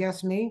would say,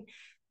 just me.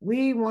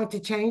 We want to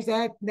change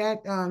that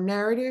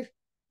narrative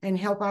and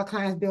help our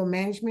clients build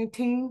management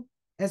team,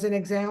 as an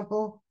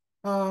example.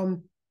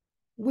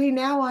 We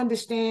now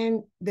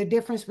understand the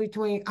difference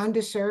between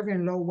underserved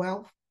and low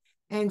wealth.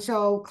 And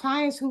so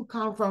clients who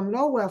come from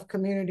low wealth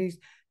communities,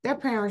 their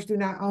parents do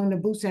not own the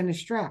boots and the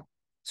strap.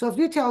 So if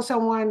you tell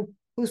someone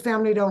whose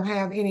family don't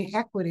have any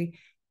equity,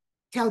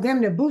 tell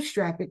them to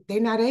bootstrap it, they're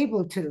not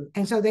able to.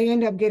 And so they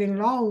end up getting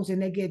loans and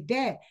they get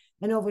debt.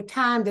 And over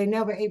time, they're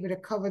never able to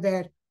cover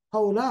that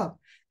hole up.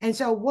 And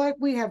so what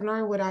we have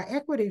learned with our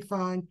equity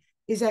fund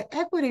is that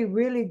equity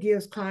really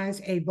gives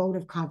clients a vote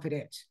of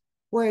confidence.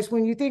 Whereas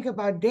when you think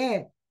about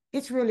debt,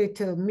 it's really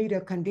to meet a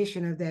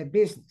condition of that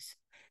business.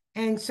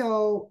 And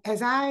so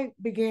as I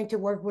began to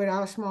work with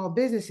our small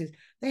businesses,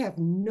 they have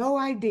no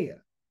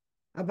idea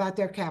about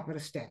their capital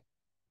stack.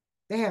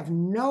 They have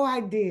no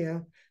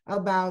idea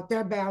about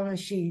their balance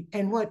sheet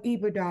and what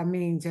EBITDA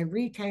means and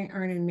retained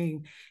earning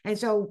means. And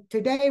so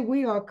today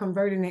we are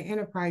converting the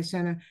Enterprise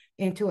Center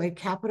into a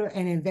capital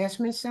and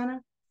investment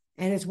center,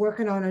 and it's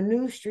working on a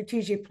new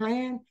strategic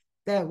plan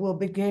that will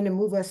begin to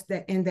move us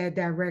in that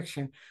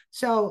direction.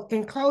 So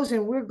in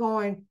closing, we're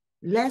going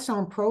less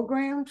on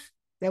programs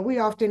that we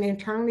often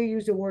internally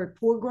use the word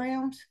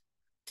programs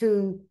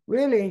to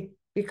really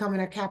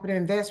becoming a capital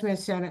investment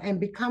center and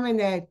becoming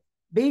that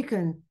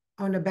beacon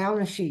on the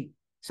balance sheet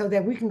so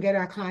that we can get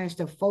our clients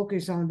to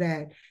focus on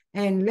that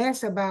and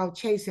less about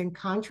chasing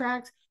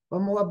contracts, but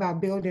more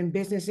about building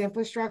business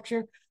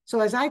infrastructure. So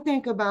as I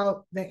think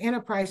about the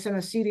enterprise center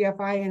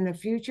CDFI in the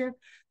future,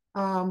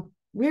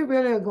 we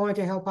really are going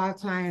to help our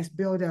clients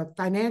build a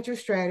financial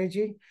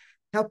strategy,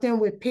 help them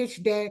with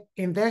pitch deck,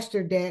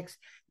 investor decks,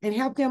 and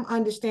help them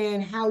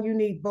understand how you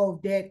need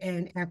both debt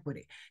and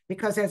equity.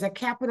 Because as a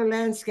capital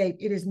landscape,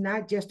 it is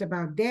not just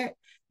about debt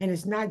and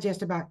it's not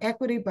just about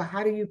equity, but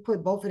how do you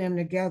put both of them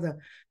together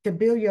to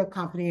build your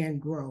company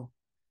and grow?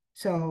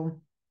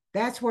 So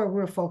that's where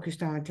we're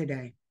focused on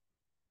today.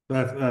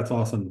 That's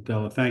awesome,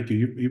 Della. Thank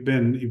you. You've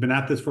been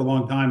at this for a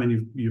long time,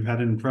 and you've had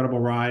an incredible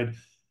ride.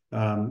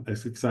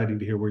 It's exciting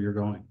to hear where you're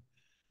going.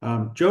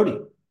 Jody,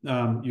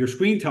 your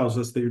screen tells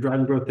us that you're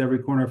driving growth to every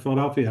corner of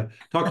Philadelphia.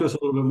 Talk to us a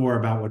little bit more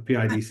about what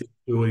PIDC is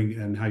doing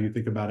and how you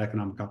think about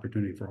economic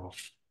opportunity for all.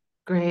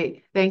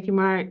 Great. Thank you,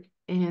 Mark.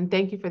 And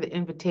thank you for the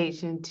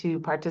invitation to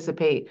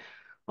participate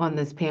on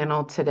this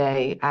panel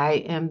today. I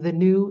am the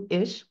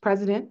new-ish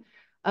president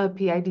of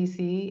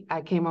PIDC.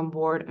 I came on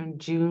board in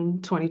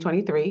June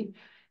 2023,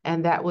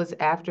 and that was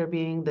after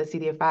being the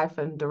CDFI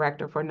Fund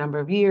director for a number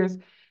of years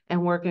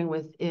and working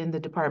within the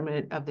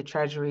Department of the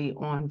Treasury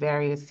on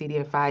various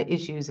CDFI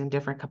issues in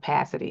different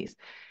capacities.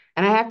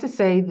 And I have to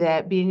say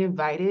that being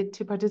invited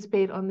to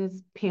participate on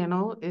this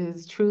panel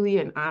is truly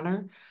an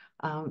honor.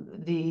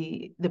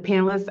 The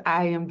panelists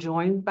I am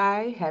joined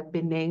by have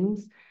been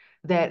names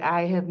that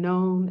I have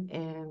known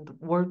and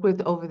worked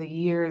with over the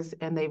years,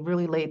 and they've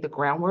really laid the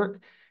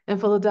groundwork in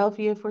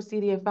Philadelphia for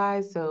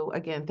CDFI. So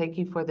again, thank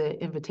you for the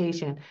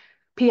invitation.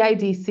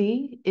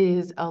 PIDC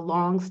is a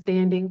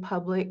long-standing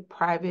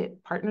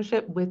public-private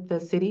partnership with the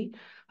city.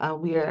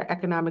 We are an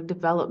economic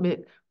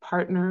development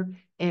partner,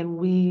 and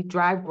we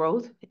drive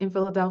growth in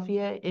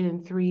Philadelphia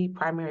in three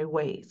primary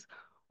ways.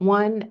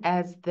 One,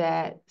 as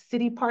that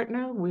city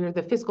partner, we're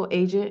the fiscal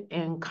agent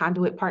and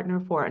conduit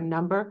partner for a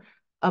number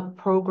of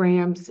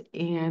programs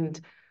and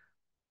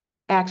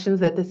actions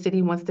that the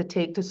city wants to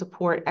take to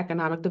support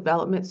economic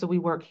development. So we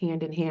work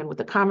hand in hand with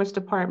the Commerce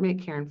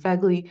Department. Karen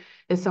Fegley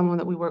is someone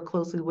that we work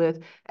closely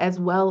with, as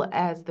well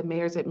as the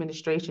mayor's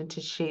administration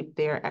to shape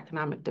their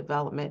economic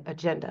development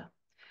agenda.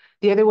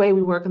 The other way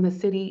we work in the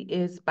city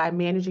is by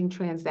managing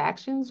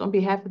transactions on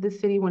behalf of the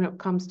city when it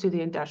comes to the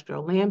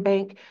industrial land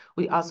bank.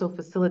 We also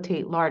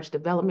facilitate large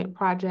development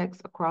projects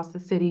across the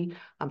city.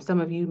 Some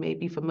of you may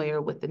be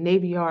familiar with the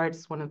Navy Yard.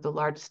 It's one of the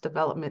largest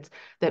developments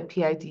that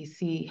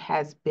PIDC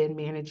has been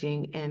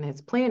managing and is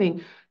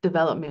planning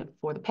development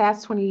for the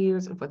past 20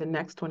 years and for the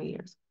next 20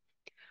 years.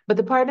 But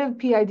the part of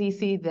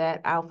PIDC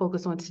that I'll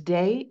focus on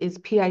today is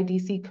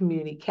PIDC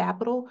Community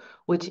Capital,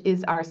 which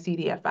is our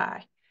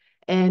CDFI.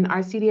 And our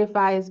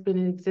CDFI has been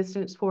in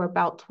existence for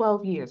about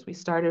 12 years. We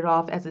started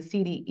off as a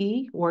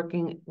CDE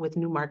working with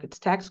New Markets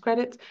tax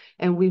credits,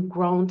 and we've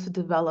grown to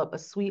develop a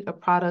suite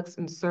of products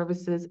and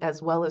services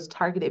as well as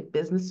targeted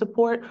business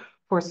support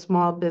for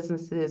small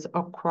businesses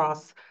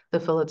across the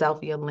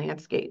Philadelphia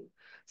landscape.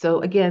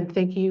 So again,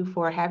 thank you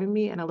for having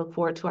me, and I look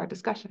forward to our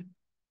discussion.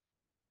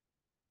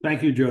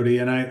 Thank you, Jody.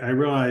 And I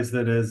realize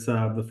that as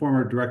the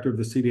former director of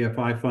the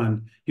CDFI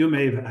Fund, you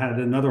may have had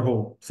another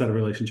whole set of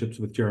relationships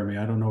with Jeremy.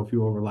 I don't know if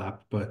you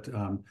overlapped, but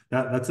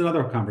that's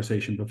another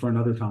conversation, but for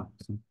another time.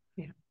 So.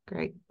 Yeah,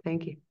 great.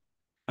 Thank you.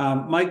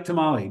 Mike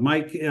Tamale.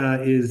 Mike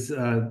is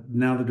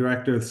now the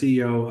director and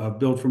CEO of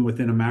Build From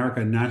Within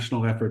America, a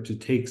national effort to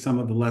take some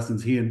of the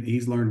lessons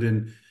he's learned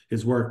in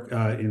his work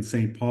in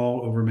St.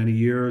 Paul over many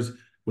years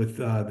with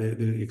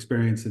the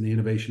experience and the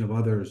innovation of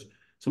others.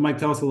 So Mike,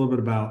 tell us a little bit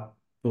about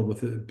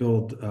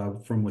Build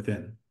From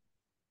Within.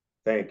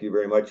 Thank you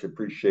very much.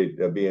 Appreciate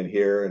being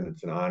here, and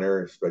it's an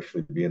honor,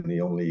 especially being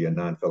the only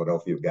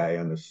non-Philadelphia guy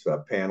on this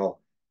panel.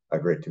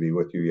 Great to be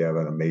with you. You have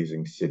an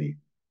amazing city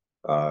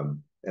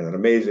and an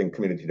amazing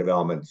community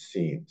development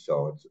scene,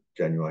 so it's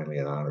genuinely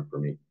an honor for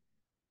me.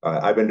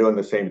 I've been doing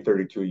the same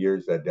 32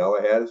 years that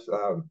Della has,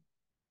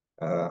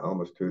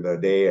 almost to the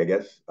day, I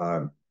guess.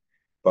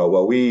 But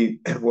what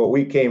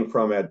we came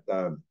from at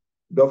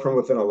Build From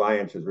Within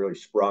Alliance has really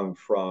sprung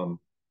from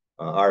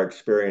our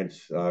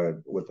experience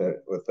with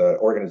an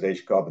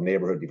organization called the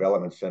Neighborhood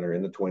Development Center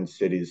in the Twin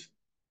Cities,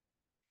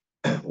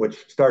 which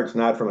starts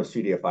not from a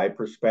CDFI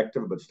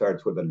perspective, but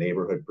starts with a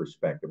neighborhood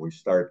perspective.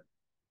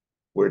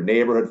 We're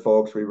neighborhood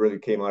folks. We really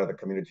came out of the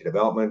community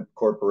development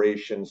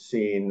corporation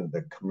scene,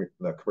 the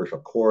commercial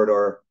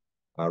corridor,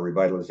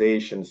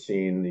 revitalization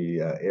scene, the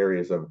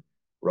areas of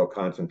real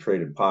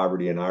concentrated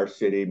poverty in our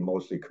city,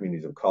 mostly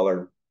communities of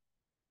color.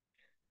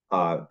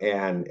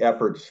 And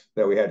efforts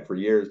that we had for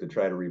years to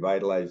try to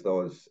revitalize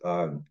those,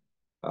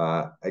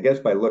 I guess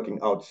by looking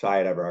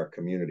outside of our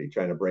community,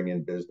 trying to bring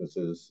in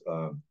businesses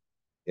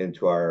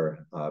into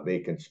our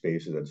vacant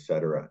spaces, et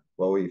cetera.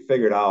 Well, we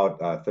figured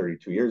out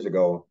 32 years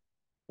ago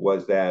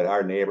was that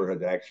our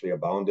neighborhood actually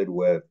abounded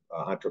with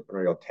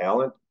entrepreneurial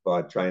talent,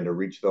 but trying to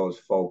reach those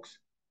folks,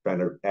 trying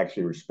to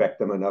actually respect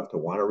them enough to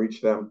want to reach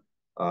them,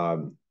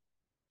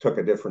 took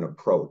a different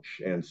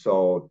approach. And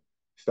so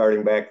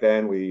starting back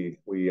then, we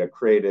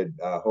created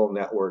whole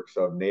networks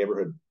of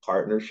neighborhood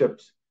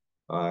partnerships.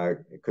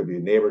 It could be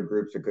neighborhood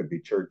groups, it could be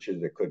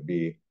churches, it could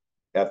be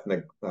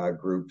ethnic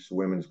groups,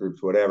 women's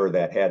groups, whatever,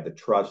 that had the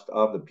trust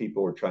of the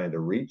people we're trying to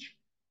reach.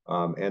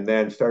 And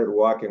then started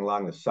walking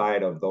along the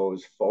side of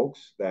those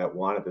folks that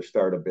wanted to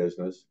start a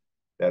business,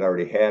 that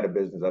already had a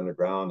business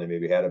underground, they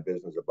maybe had a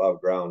business above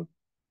ground,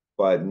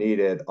 but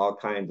needed all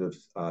kinds of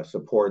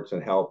supports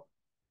and help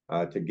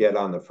to get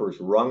on the first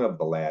rung of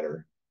the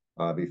ladder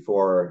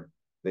before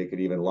they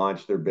could even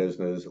launch their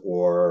business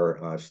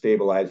or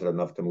stabilize it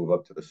enough to move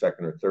up to the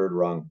second or third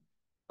rung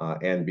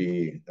and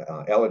be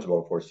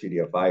eligible for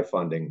CDFI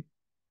funding.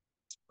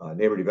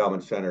 Neighbor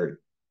Development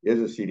Center is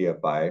a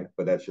CDFI,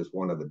 but that's just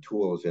one of the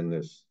tools in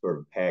this sort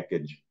of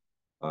package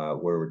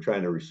where we're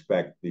trying to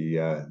respect the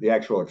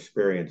actual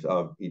experience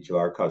of each of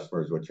our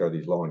customers, which are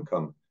these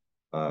low-income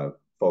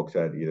folks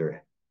that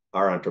either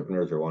are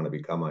entrepreneurs or want to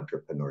become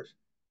entrepreneurs.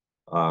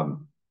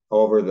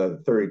 Over the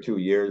 32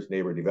 years,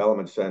 Neighbor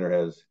Development Center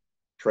has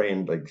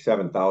trained like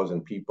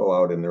 7,000 people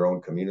out in their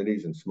own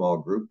communities in small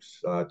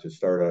groups to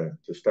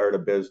start a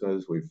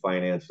business. We've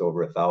financed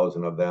over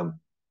 1,000 of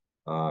them.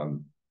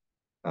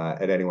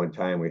 At any one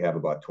time, we have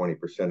about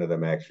 20% of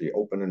them actually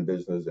open in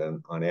business,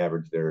 and on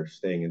average, they're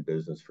staying in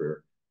business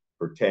for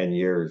 10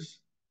 years,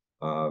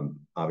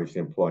 obviously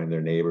employing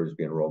their neighbors,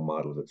 being role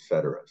models, et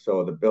cetera.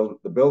 So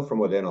the Build from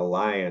Within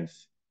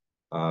Alliance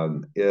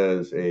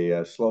is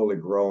a slowly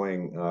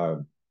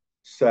growing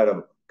set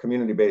of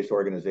community-based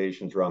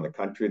organizations around the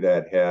country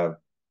that have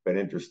been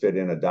interested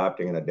in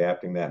adopting and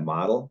adapting that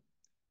model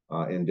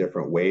in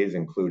different ways,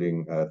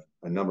 including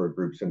a number of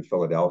groups in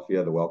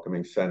Philadelphia, the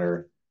Welcoming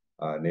Center,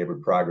 Neighbor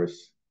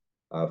Progress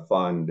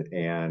Fund,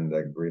 and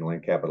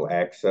Greenland Capital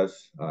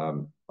Access,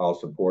 all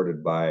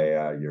supported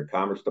by your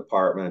Commerce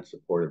Department,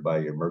 supported by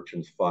your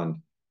Merchants Fund,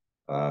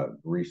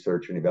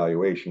 research and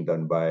evaluation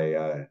done by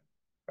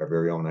our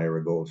very own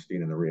Ira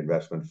Goldstein and the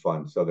Reinvestment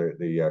Fund. So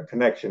the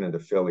connection into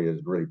Philly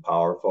is really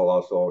powerful.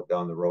 Also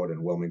down the road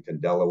in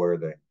Wilmington, Delaware,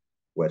 the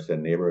West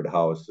End Neighborhood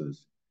House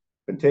has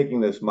been taking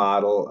this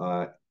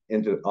model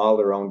into all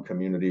their own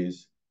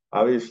communities.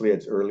 Obviously,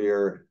 it's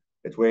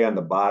way on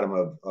the bottom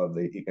of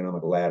the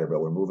economic ladder, but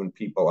we're moving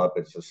people up.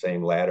 It's the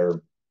same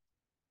ladder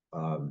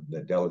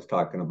that Del is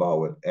talking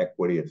about with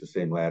equity. It's the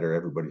same ladder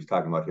everybody's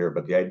talking about here.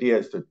 But the idea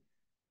is to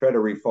try to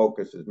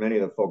refocus as many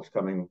of the folks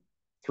coming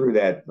through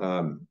that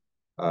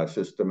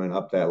system and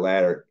up that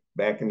ladder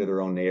back into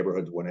their own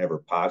neighborhoods whenever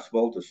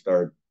possible to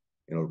start,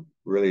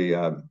 really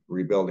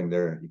rebuilding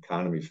their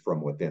economies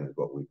from within is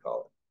what we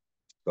call it.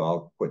 So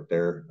I'll quit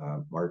there.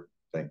 Mark,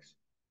 thanks.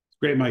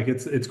 Great, Mike.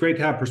 It's great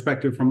to have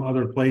perspective from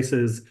other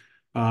places,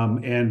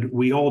 and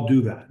we all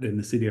do that in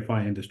the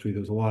CDFI industry.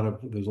 There's a lot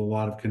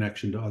of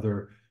connection to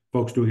other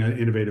folks doing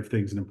innovative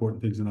things and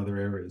important things in other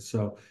areas.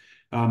 So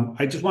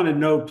I just want to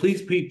know,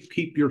 please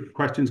keep your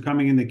questions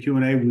coming in the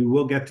Q&A. We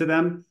will get to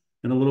them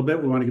in a little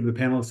bit. We want to give the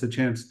panelists a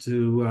chance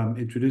to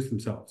introduce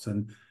themselves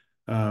and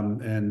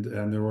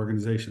their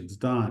organizations.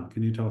 Don,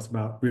 can you tell us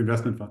about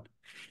Reinvestment Fund?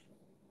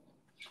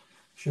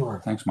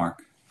 Sure. Thanks,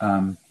 Mark.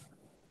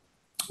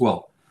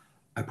 Well,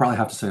 I probably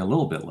have to say a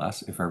little bit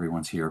less if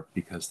everyone's here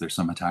because there's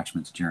some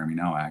attachment to Jeremy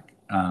Nowak.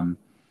 Our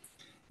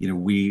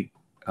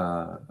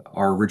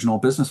original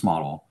business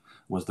model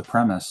was the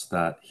premise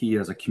that he,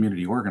 as a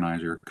community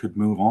organizer, could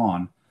move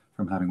on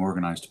from having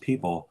organized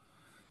people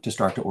to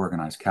start to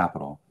organize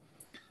capital.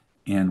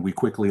 And we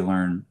quickly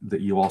learned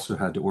that you also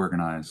had to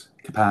organize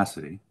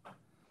capacity.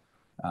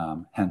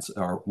 Hence,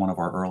 one of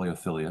our early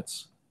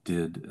affiliates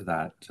did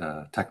that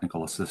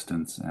technical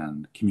assistance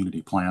and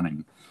community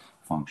planning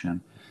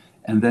function.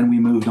 And then we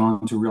moved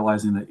on to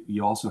realizing that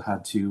you also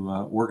had to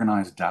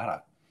organize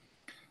data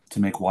to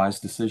make wise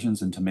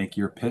decisions and to make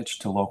your pitch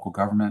to local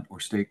government or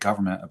state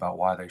government about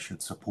why they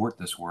should support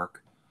this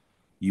work.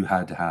 You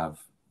had to have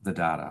the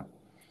data,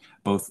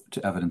 both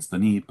to evidence the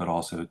need, but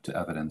also to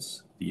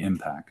evidence the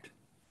impact.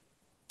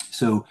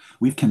 So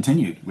we've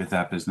continued with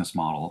that business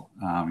model.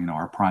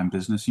 Our prime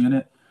business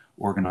unit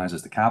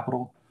organizes the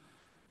capital.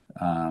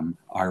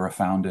 Ira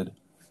founded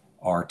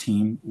our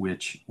team,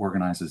 which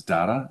organizes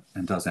data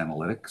and does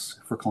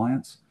analytics for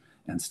clients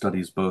and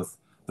studies both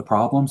the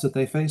problems that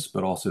they face,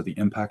 but also the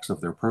impacts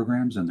of their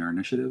programs and their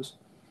initiatives.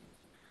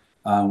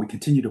 We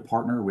continue to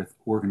partner with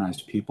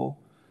organized people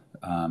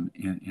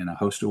in a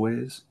host of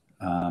ways.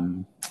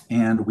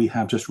 And we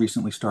have just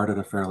recently started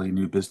a fairly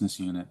new business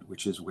unit,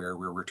 which is where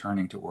we're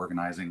returning to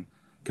organizing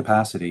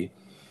capacity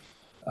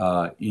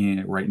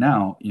right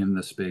now in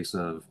the space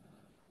of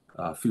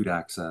food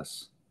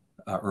access,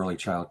 early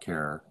child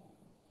care,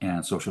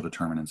 and social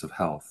determinants of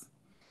health.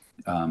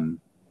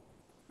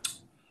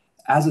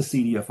 As a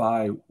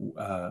CDFI,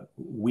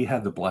 we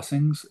had the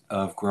blessings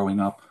of growing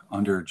up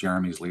under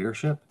Jeremy's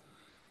leadership.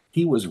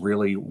 He was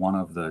really one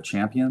of the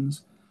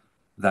champions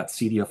that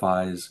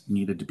CDFIs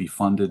needed to be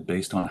funded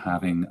based on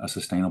having a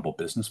sustainable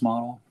business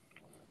model.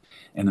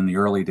 And in the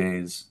early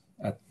days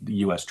at the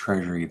US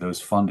Treasury,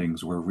 those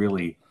fundings were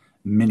really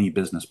mini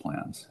business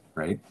plans,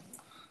 right?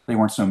 They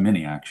weren't so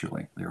mini,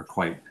 actually. They were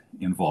quite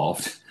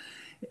involved.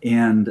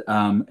 And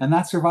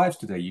that survives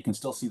today. You can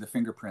still see the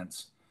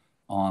fingerprints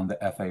on the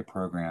FA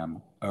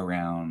program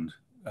around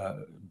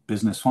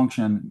business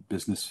function,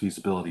 business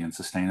feasibility, and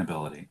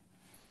sustainability.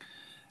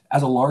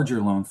 As a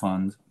larger loan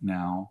fund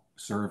now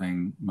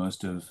serving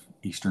most of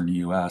Eastern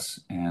US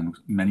and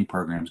many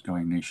programs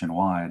going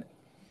nationwide,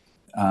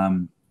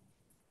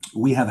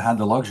 we have had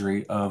the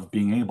luxury of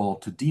being able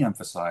to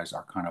de-emphasize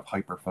our kind of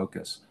hyper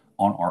focus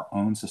on our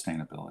own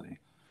sustainability.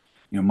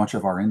 You know, much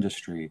of our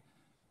industry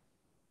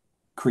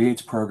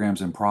creates programs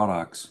and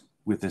products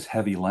with this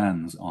heavy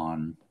lens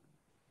on,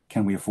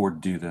 can we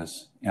afford to do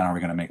this, and are we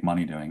going to make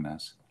money doing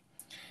this?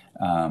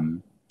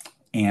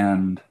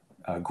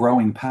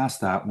 Growing past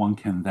that, one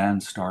can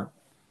then start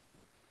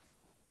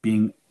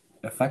being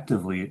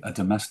effectively a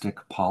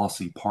domestic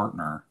policy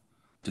partner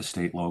to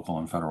state, local,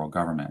 and federal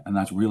government. And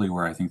that's really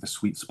where I think the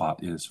sweet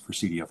spot is for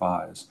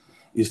CDFIs,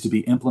 is to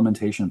be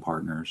implementation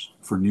partners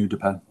for new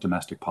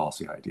domestic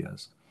policy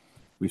ideas.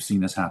 We've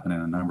seen this happen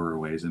in a number of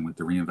ways, and with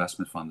the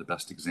Reinvestment Fund, the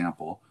best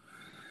example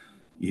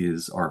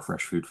is our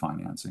fresh food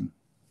financing.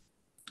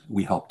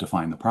 We help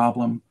define the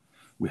problem,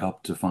 we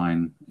help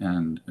define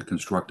and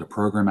construct a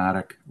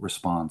programmatic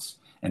response,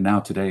 and now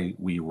today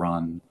we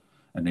run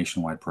a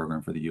nationwide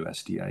program for the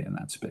USDA in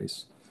that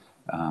space.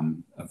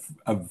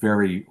 A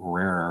very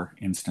rare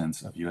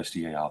instance of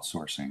USDA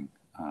outsourcing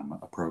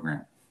a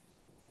program.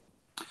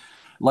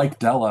 Like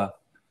Della,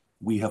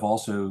 we have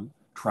also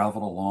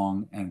traveled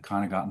along and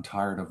kind of gotten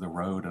tired of the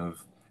road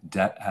of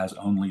debt as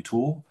only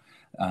tool.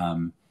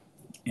 And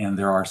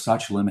there are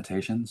such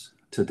limitations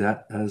to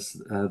debt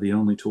as the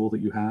only tool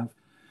that you have.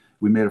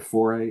 We made a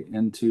foray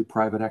into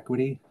private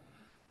equity.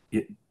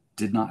 It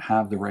did not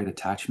have the right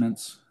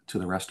attachments to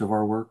the rest of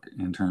our work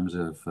in terms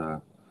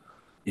of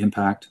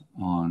impact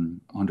on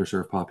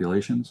underserved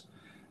populations.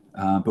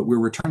 But we're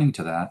returning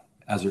to that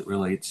as it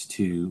relates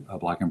to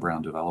Black and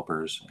brown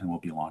developers, and we'll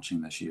be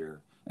launching this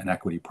year an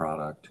equity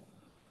product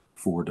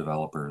for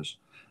developers.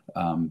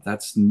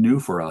 That's new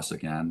for us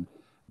again,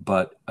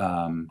 but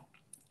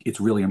it's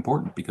really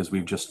important because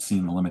we've just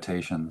seen the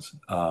limitations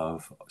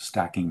of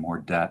stacking more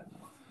debt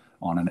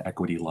on an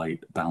equity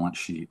light balance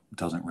sheet.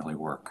 Doesn't really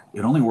work.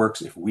 It only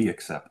works if we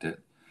accept it,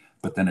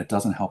 but then it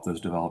doesn't help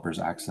those developers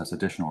access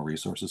additional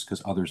resources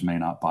because others may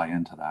not buy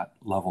into that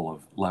level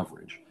of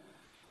leverage.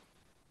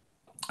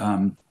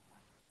 I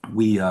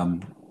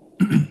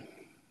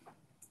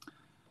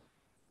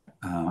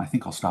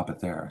think I'll stop it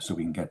there so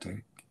we can get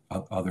to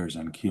others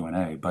in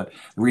Q&A. But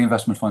the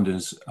Reinvestment Fund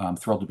is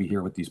thrilled to be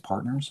here with these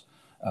partners.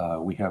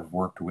 We have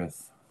worked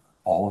with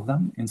all of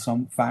them in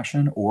some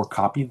fashion, or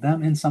copied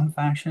them in some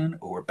fashion,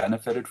 or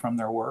benefited from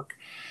their work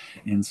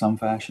in some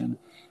fashion.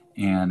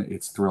 And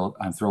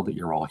I'm thrilled that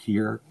you're all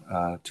here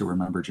to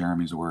remember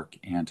Jeremy's work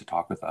and to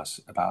talk with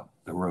us about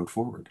the road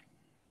forward.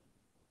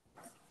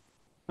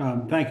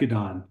 Thank you,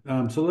 Don.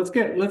 So let's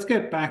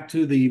get back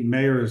to the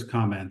mayor's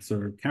comments,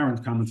 or Karen's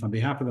comments on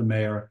behalf of the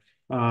mayor.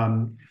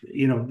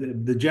 You know,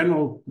 the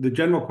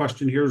general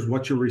question here is,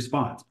 what's your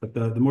response? But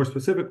the more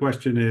specific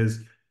question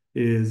is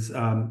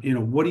you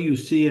know, what do you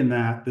see in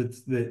that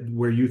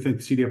where you think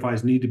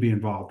CDFIs need to be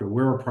involved, or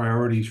where are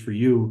priorities for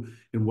you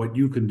in what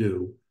you can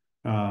do,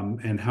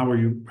 and how are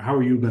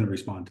you going to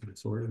respond to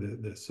this or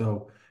this?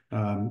 So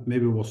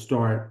maybe we'll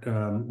start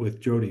with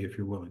Jody, if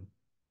you're willing.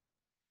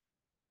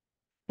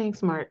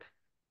 Thanks, Mark.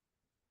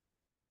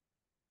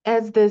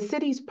 As the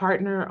city's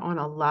partner on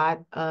a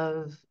lot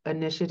of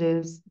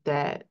initiatives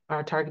that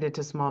are targeted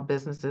to small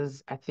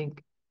businesses, I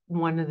think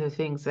one of the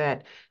things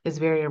that is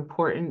very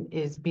important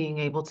is being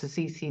able to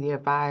see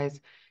CDFIs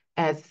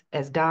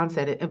as Don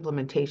said, an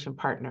implementation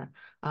partner.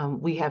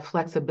 We have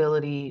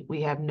flexibility,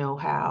 we have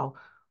know-how,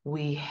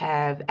 we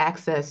have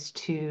access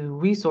to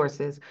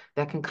resources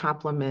that can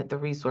complement the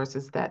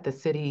resources that the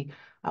city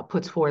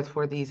puts forth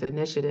for these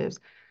initiatives.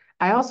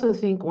 I also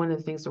think one of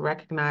the things to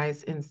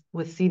recognize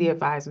with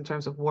CDFIs in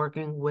terms of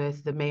working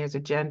with the mayor's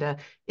agenda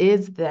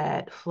is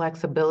that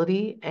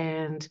flexibility,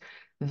 and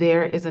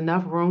there is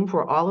enough room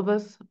for all of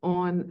us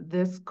on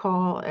this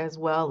call, as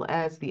well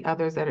as the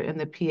others that are in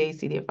the PA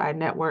CDFI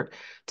network,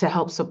 to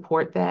help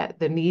support that.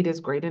 The need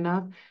is great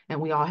enough, and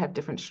we all have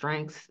different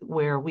strengths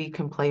where we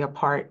can play a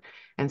part.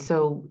 And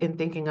so in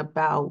thinking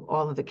about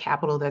all of the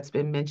capital that's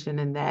been mentioned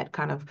in that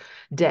kind of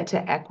debt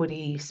to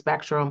equity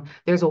spectrum,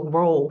 there's a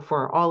role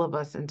for all of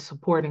us in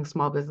supporting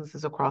small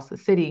businesses across the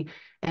city.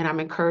 And I'm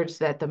encouraged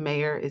that the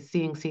mayor is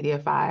seeing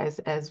CDFIs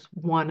as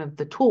one of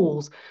the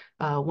tools,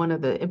 one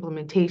of the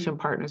implementation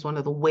partners, one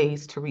of the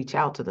ways to reach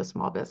out to the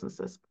small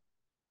businesses.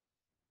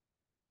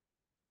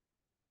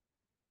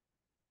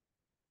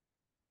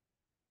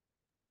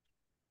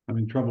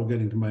 Having trouble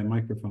getting to my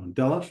microphone.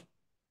 Della?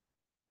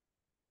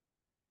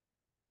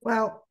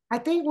 Well, I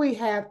think we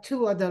have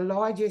two of the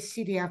largest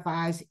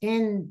CDFIs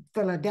in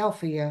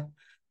Philadelphia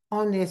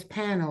on this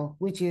panel,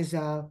 which is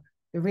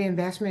the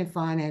Reinvestment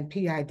Fund, and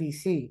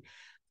PIDC.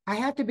 I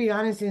have to be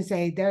honest and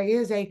say there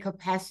is a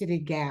capacity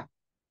gap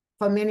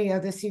for many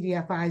of the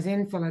CDFIs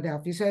in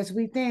Philadelphia. So as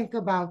we think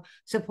about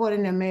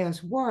supporting the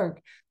mayor's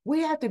work,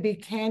 we have to be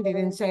candid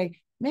and say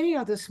many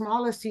of the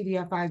smaller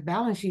CDFIs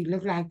balance sheet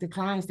look like the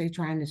clients they're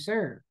trying to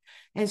serve.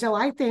 And so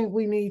I think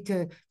we need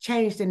to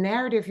change the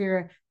narrative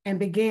here and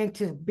begin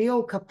to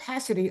build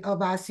capacity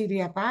of our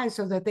CDFIs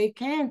so that they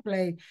can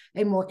play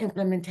a more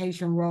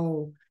implementation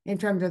role in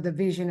terms of the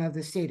vision of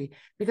the city.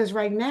 Because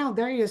right now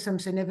there is some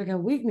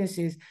significant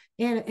weaknesses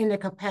in the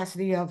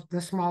capacity of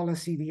the smaller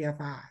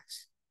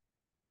CDFIs.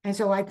 And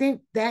so I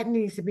think that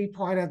needs to be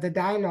part of the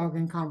dialogue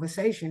and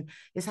conversation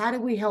is how do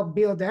we help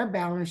build their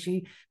balance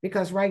sheet?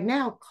 Because right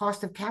now,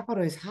 cost of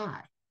capital is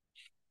high.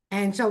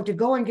 And so to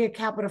go and get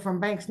capital from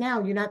banks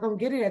now, you're not going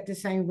to get it at the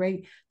same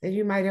rate that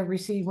you might have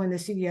received when the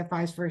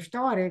CDFIs first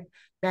started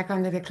back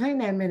under the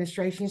Clinton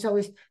administration. So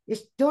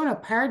it's doing a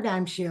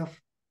paradigm shift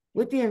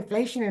with the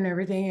inflation and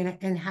everything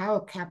and how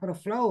capital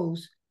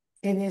flows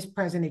in this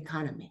present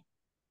economy.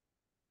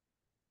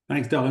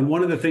 Thanks, Del. And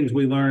one of the things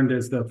we learned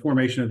as the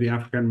formation of the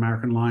African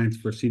American Alliance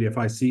for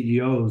CDFI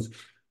CEOs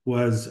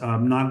was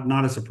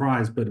not a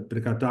surprise, but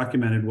it got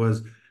documented,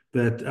 was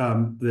that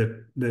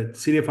that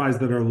CDFIs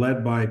that are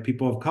led by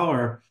people of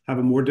color have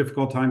a more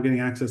difficult time getting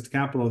access to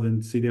capital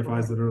than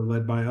CDFIs that are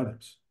led by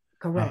others.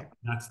 Correct.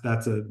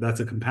 That's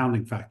a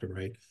compounding factor,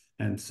 right?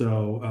 And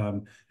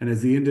so, and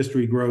as the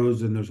industry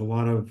grows and there's a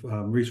lot of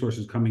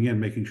resources coming in,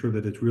 making sure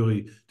that it's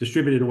really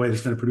distributed in a way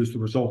that's going to produce the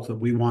results that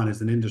we want as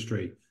an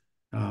industry,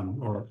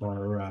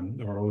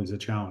 are always a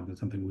challenge. It's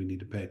something we need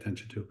to pay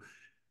attention to.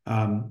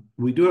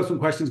 We do have some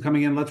questions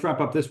coming in. Let's wrap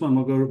up this one.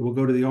 We'll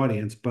go to the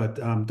audience, but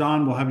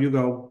Don, we'll have you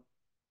go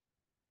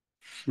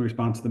in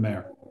response to the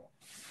mayor.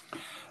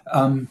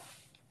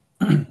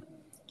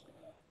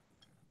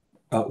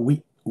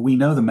 We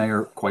know the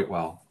mayor quite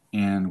well,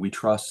 and we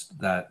trust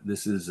that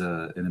this is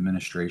an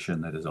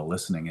administration that is a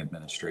listening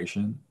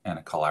administration and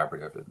a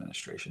collaborative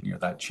administration. You know,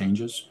 that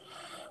changes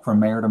from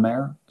mayor to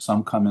mayor.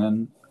 Some come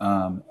in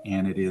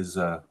and it is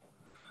a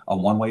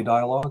one-way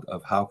dialogue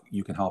of how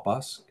you can help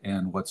us.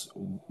 And what's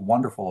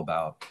wonderful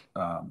about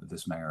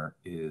this mayor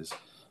is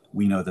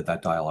we know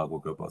that dialogue will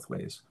go both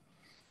ways.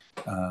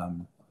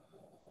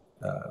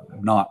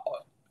 Not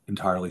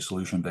entirely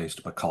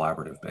solution-based, but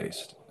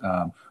collaborative-based.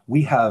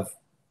 We have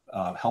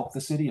helped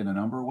the city in a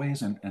number of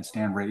ways and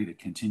stand ready to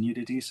continue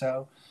to do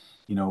so.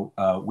 You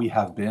know, we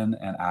have been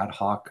an ad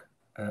hoc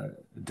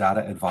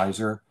data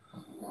advisor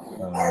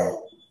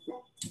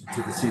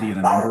to the city in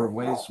a number of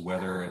ways,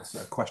 whether it's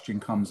a question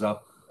comes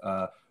up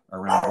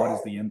around what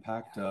is the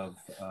impact of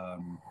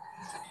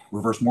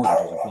reverse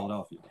mortgages in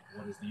Philadelphia?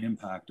 What is the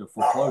impact of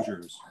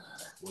foreclosures?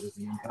 What is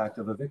the impact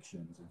of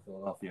evictions in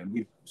Philadelphia? And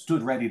we've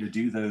stood ready to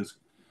do those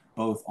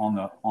both on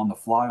the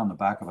fly, on the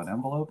back of an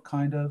envelope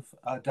kind of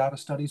data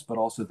studies, but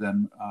also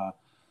then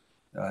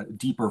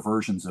deeper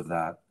versions of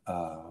that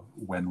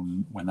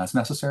when that's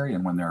necessary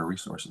and when there are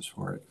resources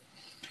for it.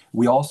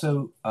 We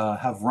also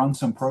have run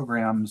some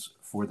programs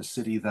for the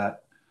city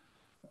that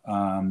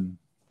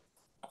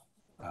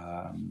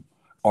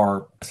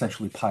are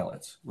essentially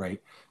pilots, right?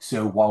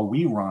 So while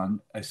we ran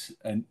a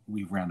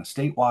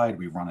statewide,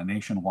 we run a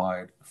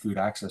nationwide food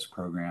access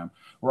program,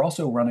 we're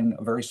also running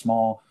a very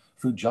small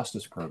food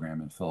justice program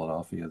in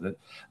Philadelphia that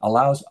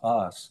allows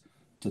us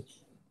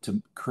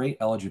to create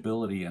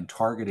eligibility and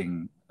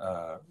targeting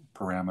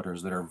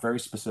parameters that are very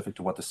specific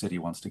to what the city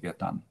wants to get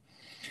done.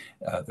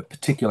 The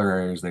particular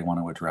areas they want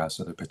to address,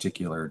 or the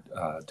particular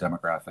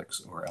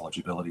demographics or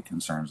eligibility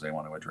concerns they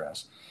want to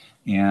address.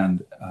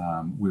 And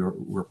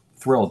we're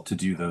thrilled to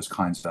do those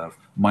kinds of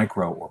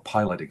micro or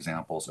pilot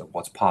examples of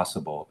what's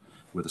possible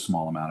with a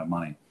small amount of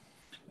money.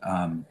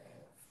 And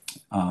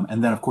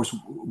then, of course,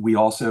 we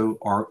also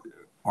are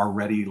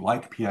ready,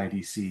 like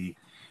PIDC,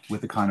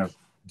 with the kind of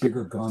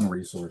bigger gun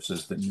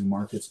resources that new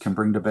markets can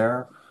bring to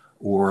bear,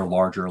 or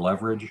larger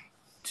leverage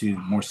to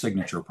more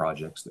signature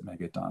projects that may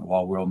get done.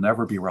 While we'll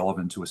never be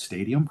relevant to a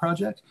stadium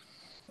project,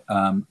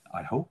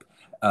 I hope,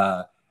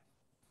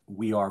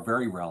 we are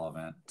very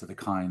relevant to the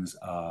kinds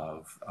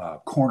of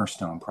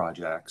cornerstone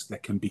projects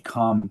that can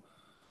become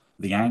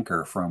the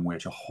anchor from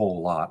which a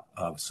whole lot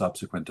of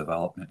subsequent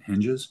development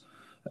hinges,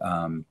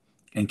 and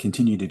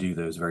continue to do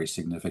those very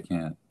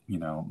significant, you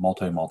know,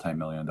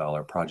 multi-million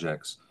dollar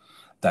projects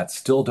that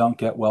still don't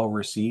get well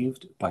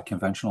received by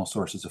conventional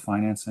sources of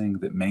financing,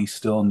 that may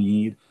still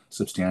need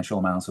substantial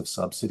amounts of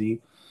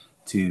subsidy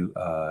to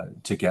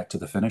get to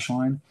the finish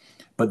line,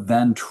 but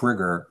then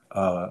trigger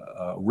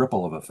a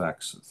ripple of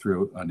effects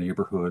through a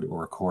neighborhood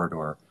or a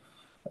corridor.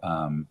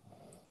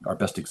 Our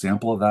best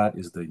example of that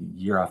is the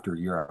year after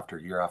year after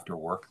year after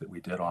work that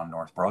we did on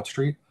North Broad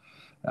Street.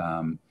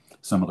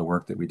 Some of the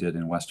work that we did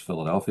in West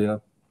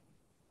Philadelphia,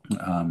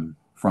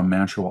 from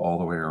Mantua all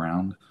the way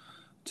around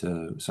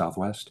to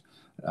Southwest.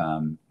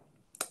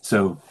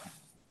 So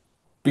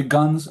big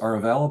guns are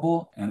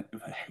available and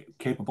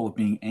capable of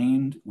being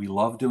aimed. We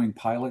love doing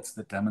pilots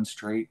that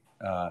demonstrate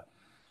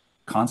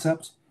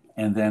concepts,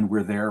 And then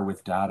we're there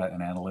with data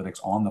and analytics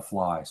on the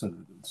fly, so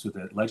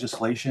that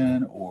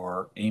legislation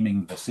or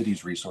aiming the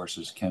city's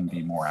resources can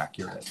be more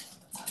accurate.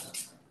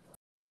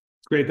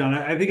 Great, Don.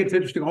 I think it's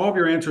interesting. All of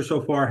your answers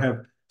so far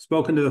have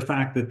spoken to the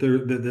fact that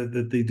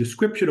the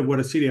description of what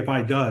a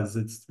CDFI does,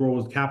 its role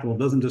as capital,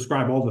 doesn't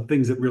describe all the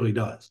things it really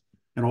does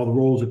and all the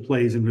roles it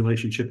plays in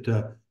relationship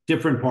to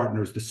different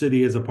partners. The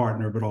city is a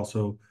partner, but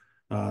also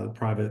the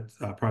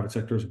private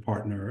sector is a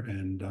partner,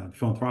 and the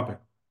philanthropic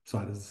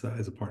side is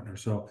a partner.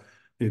 So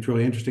it's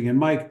really interesting. And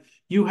Mike,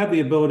 you have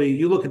the ability.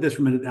 You look at this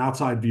from an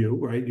outside view,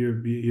 right?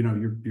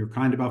 You're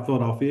kind about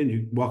Philadelphia, and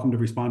you're welcome to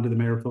respond to the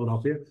mayor of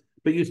Philadelphia.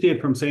 But you see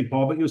it from St.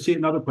 Paul, but you'll see it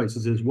in other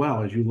places as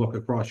well as you look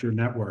across your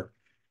network.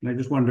 And I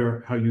just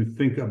wonder how you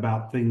think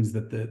about things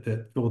that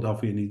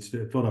Philadelphia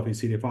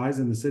CDFIs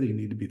and the city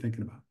need to be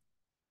thinking about.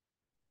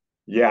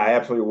 Yeah, I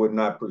absolutely would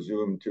not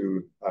presume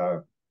to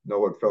know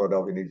what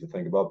Philadelphia needs to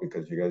think about,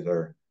 because you guys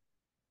are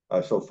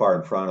so far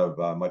in front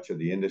of much of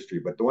the industry.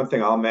 But the one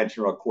thing I'll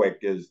mention real quick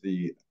is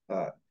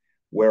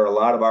where a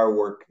lot of our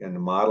work and the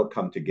model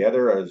come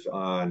together is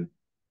on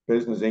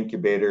business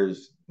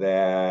incubators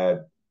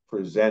that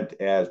present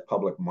as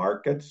public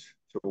markets.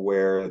 So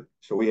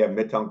we have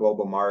Midtown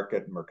Global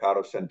Market,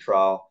 Mercado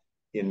Central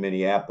in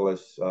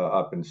Minneapolis,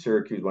 up in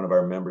Syracuse. One of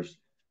our members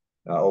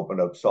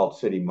opened up Salt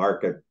City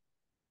Market.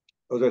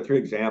 Those are 3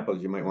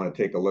 examples you might want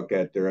to take a look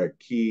at. They're at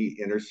key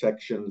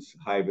intersections,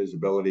 high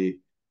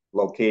visibility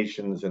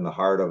locations in the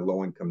heart of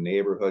low-income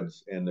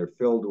neighborhoods, and they're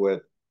filled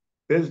with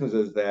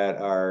businesses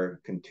that are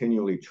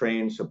continually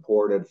trained,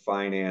 supported,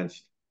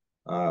 financed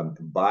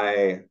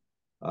by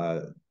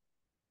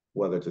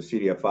whether it's a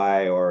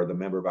CDFI or the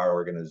member of our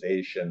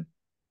organization.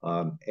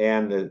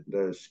 And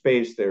the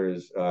space there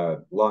is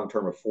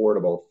long-term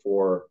affordable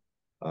for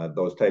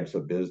those types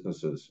of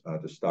businesses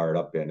to start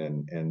up in.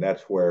 And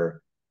that's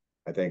where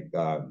I think,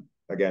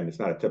 again, it's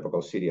not a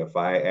typical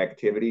CDFI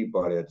activity,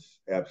 but it's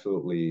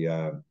absolutely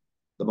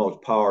the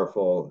most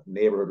powerful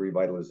neighborhood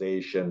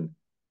revitalization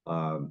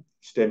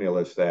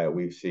stimulus that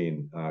we've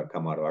seen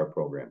come out of our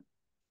program.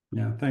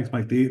 Yeah, thanks,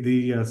 Mike.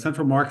 The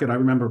Central Market, I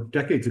remember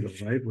decades ago,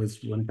 right, was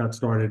when it got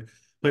started,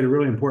 played a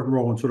really important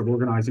role in sort of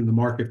organizing the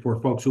market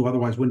for folks who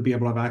otherwise wouldn't be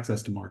able to have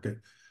access to market,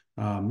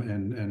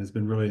 and has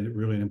been really,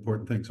 really an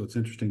important thing. So it's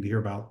interesting to hear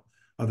about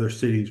other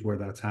cities where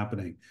that's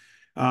happening.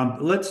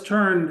 Let's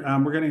turn.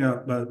 We're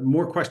getting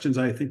more questions,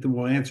 I think, than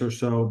we'll answer.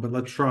 But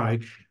let's try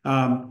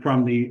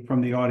from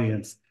the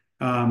audience.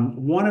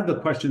 One of the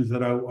questions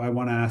that I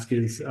want to ask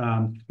is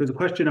there's a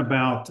question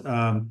about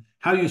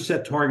how you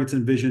set targets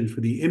and vision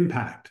for the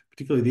impact,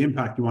 particularly the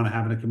impact you want to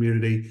have in a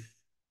community.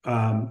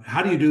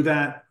 How do you do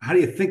that? How do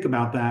you think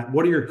about that?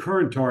 What are your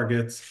current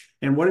targets,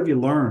 and what have you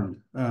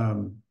learned,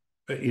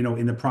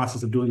 in the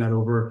process of doing that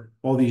over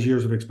all these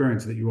years of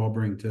experience that you all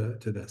bring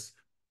to this?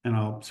 And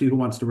I'll see who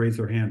wants to raise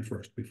their hand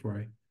first before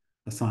I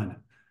assign it.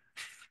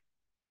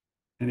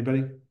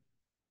 Anybody?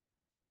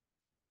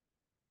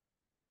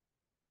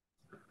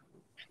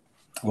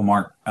 Well,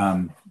 Mark,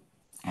 I'll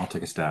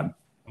take a stab.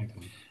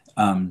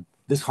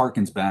 This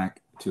harkens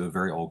back to a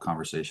very old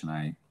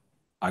conversation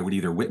I would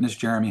either witness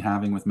Jeremy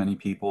having with many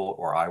people,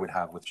 or I would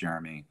have with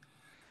Jeremy,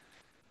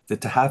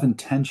 that to have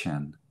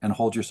intention and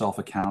hold yourself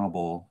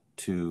accountable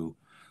to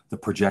the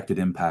projected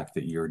impact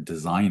that you're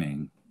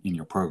designing in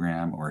your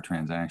program or a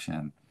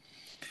transaction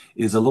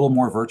is a little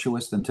more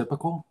virtuous than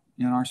typical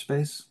in our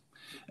space.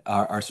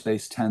 Our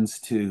space tends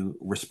to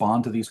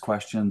respond to these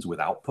questions with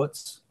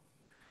outputs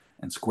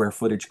and square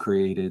footage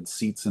created,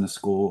 seats in a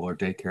school or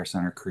daycare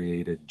center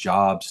created,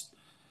 jobs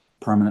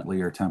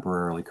permanently or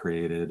temporarily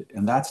created.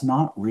 And that's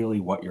not really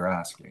what you're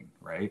asking,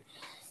 right?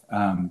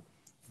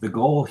 The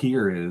goal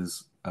here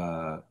is,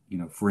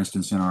 for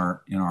instance, in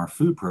our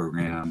food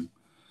program,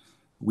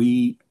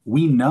 we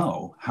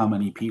know how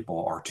many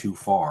people are too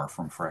far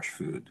from fresh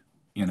food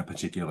in a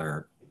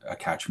particular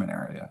catchment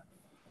area.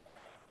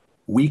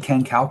 We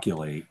can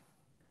calculate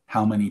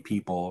how many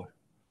people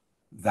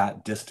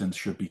that distance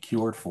should be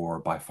cured for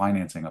by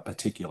financing a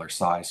particular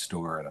size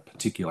store at a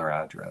particular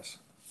address.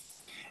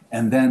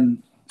 And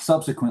then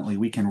subsequently,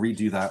 we can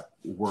redo that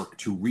work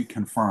to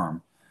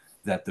reconfirm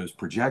that those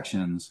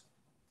projections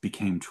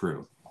became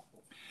true.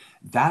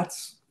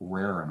 That's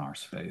rare in our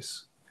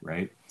space,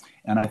 right?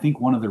 And I think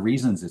one of the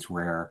reasons it's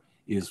rare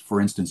is, for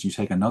instance, you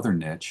take another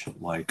niche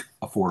like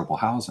affordable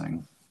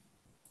housing,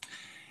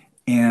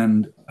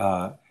 and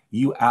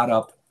you add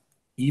up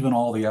even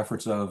all the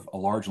efforts of a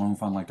large loan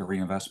fund like the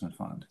Reinvestment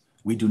Fund.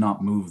 We do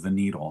not move the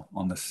needle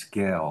on the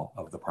scale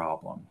of the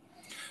problem.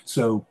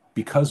 So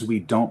because we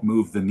don't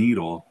move the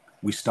needle,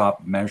 we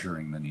stop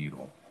measuring the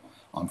needle,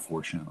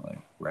 unfortunately,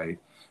 right?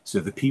 So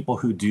the people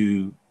who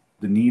do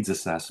the needs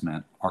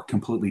assessment are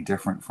completely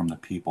different from the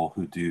people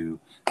who do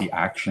the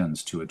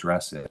actions to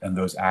address it. And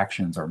those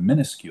actions are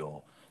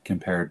minuscule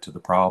compared to the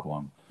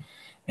problem.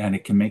 And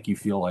it can make you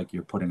feel like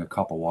you're putting a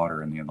cup of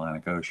water in the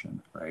Atlantic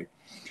Ocean, right?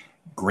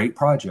 Great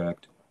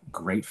project,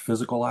 great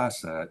physical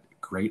asset,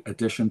 great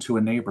addition to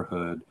a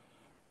neighborhood,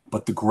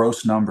 but the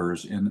gross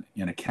numbers in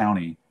a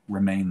county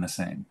remain the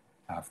same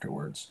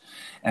afterwards.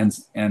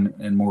 And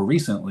more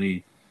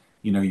recently,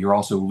 you're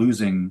also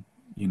losing,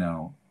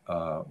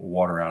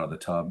 water out of the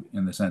tub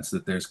in the sense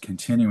that there's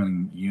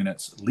continuing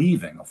units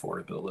leaving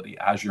affordability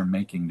as you're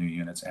making new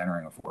units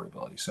entering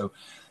affordability. So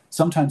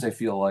sometimes I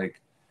feel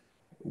like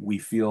we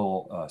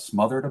feel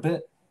smothered a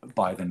bit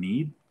by the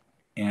need.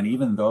 And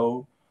even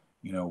though,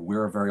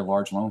 we're a very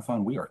large loan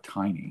fund, we are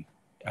tiny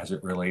as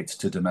it relates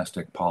to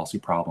domestic policy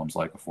problems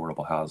like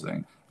affordable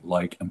housing,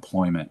 like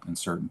employment in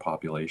certain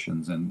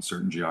populations and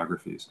certain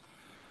geographies.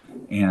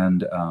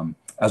 And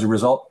as a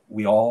result,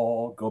 we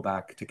all go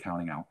back to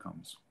counting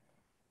outcomes.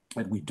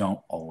 And we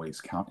don't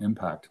always count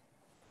impact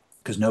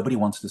because nobody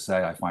wants to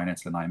say, I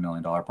financed a $9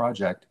 million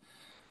project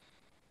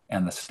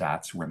and the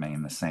stats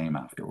remain the same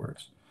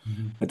afterwards.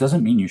 Mm-hmm. It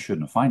doesn't mean you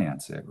shouldn't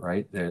finance it,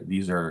 right?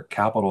 These are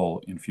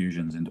capital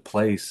infusions into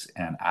place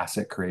and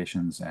asset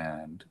creations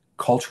and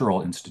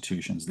cultural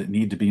institutions that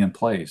need to be in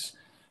place,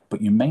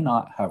 but you may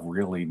not have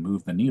really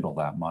moved the needle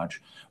that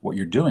much. What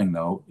you're doing,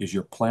 though, is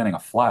you're planting a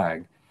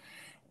flag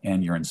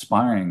and you're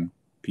inspiring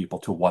people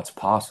to what's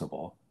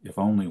possible. If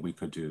only we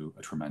could do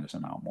a tremendous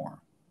amount more.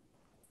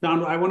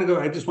 Don,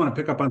 I just want to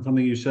pick up on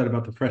something you said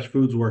about the fresh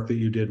foods work that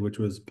you did, which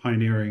was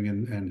pioneering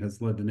and has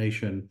led the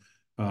nation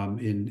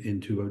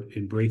into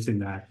embracing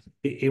that.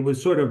 It was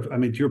sort of, I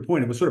mean, to your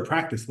point, it was sort of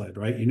practice led,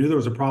 right? You knew there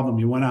was a problem,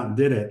 you went out and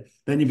did it,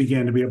 then you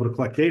began to be able to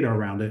collect data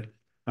around it,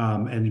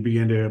 and you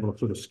began to be able to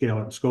sort of scale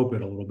it and scope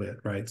it a little bit,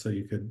 right? So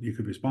you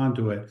could respond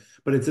to it,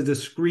 but it's a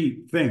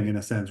discrete thing in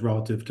a sense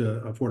relative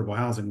to affordable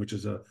housing, which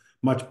is a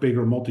much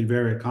bigger,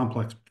 multivariate,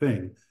 complex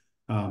thing.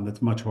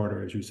 That's much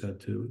harder, as you said,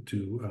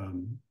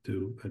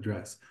 to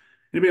address.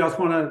 Anybody else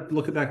want to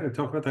look at that,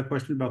 talk about that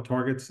question about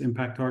targets,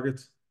 impact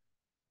targets?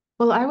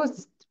 Well, I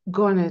was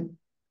going to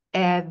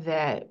add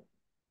that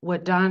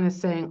what Don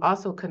is saying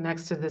also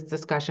connects to this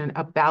discussion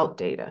about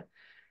data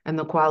and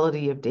the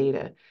quality of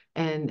data,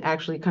 and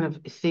actually kind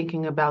of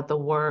thinking about the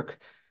work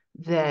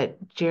that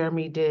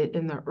Jeremy did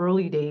in the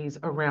early days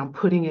around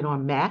putting it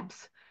on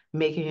maps,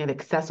 making it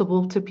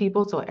accessible to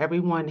people so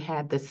everyone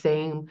had the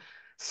same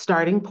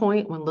starting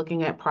point when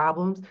looking at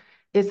problems,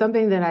 is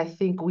something that I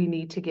think we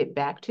need to get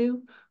back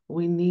to.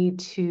 We need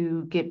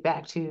to get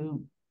back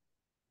to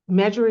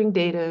measuring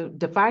data,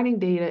 defining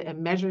data,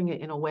 and measuring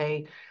it in a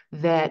way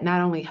that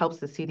not only helps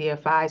the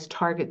CDFIs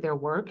target their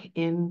work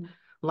in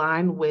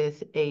line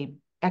with a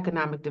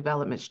economic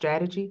development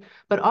strategy,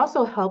 but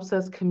also helps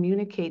us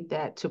communicate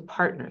that to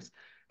partners.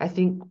 I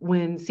think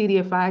when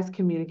CDFIs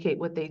communicate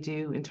what they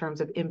do in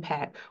terms of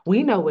impact,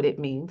 we know what it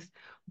means,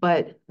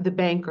 but the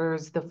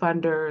bankers, the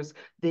funders,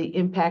 the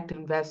impact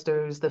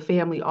investors, the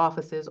family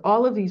offices,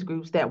 all of these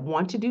groups that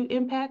want to do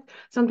impact,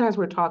 sometimes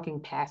we're talking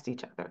past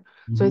each other.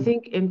 Mm-hmm. So I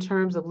think in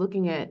terms of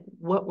looking at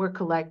what we're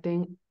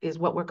collecting, is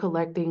what we're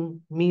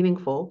collecting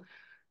meaningful?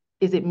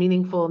 Is it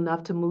meaningful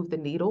enough to move the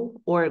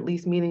needle, or at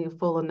least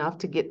meaningful enough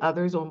to get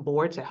others on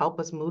board to help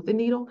us move the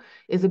needle?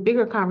 Is a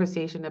bigger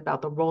conversation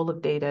about the role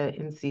of data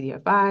in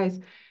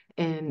CDFIs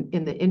and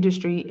in the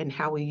industry and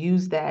how we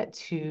use that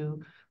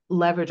to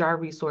leverage our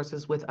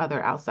resources with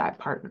other outside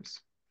partners.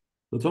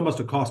 It's almost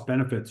a cost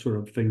benefit sort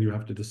of thing you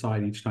have to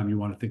decide each time you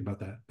want to think about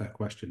that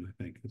question,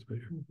 I think. That's what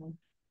you're... Mm-hmm.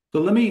 So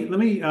let me,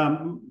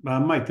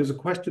 Mike, there's a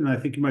question I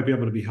think you might be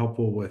able to be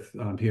helpful with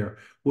here.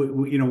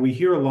 We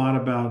hear a lot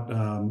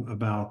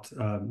about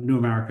new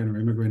American or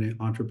immigrant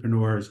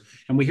entrepreneurs,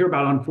 and we hear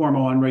about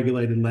informal,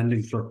 unregulated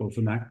lending circles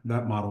and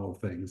that model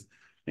of things.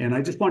 And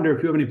I just wonder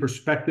if you have any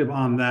perspective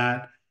on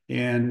that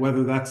and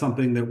whether that's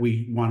something that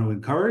we want to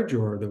encourage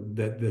or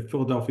that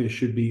Philadelphia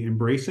should be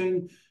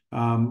embracing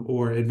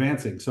or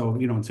advancing. So,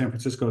 in San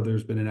Francisco,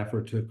 there's been an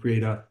effort to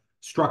create a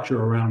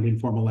structure around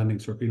informal lending,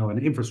 an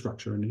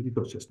infrastructure and an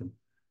ecosystem.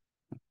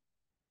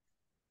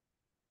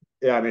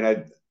 Yeah, I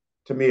mean,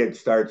 to me, it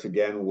starts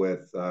again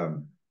with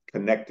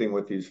connecting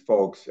with these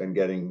folks and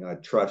getting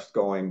trust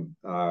going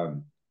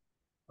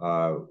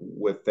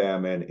with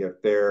them. And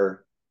if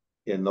they're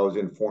in those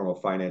informal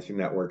financing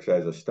networks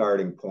as a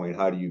starting point,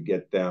 how do you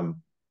get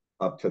them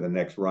up to the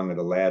next rung of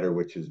the ladder,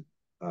 which is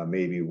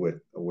maybe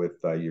with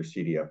your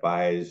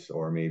CDFIs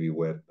or maybe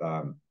with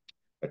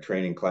a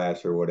training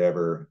class or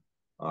whatever.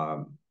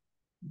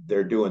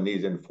 They're doing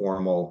these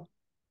informal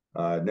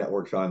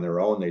networks on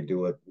their own. They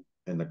do it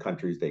in the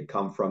countries they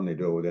come from. They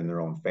do it within their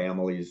own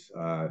families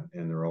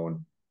and their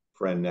own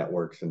friend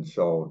networks. And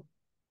so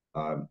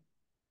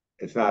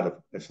it's not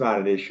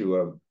an issue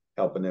of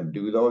helping them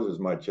do those as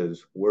much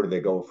as where do they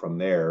go from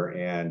there.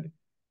 And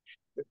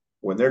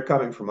when they're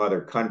coming from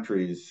other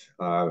countries,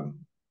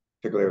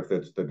 particularly if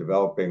it's a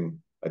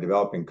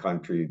developing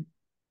country,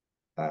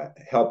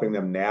 helping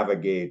them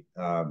navigate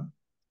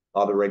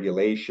all the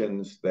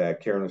regulations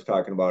that Karen was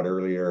talking about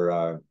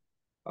earlier,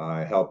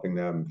 helping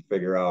them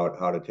figure out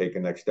how to take a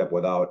next step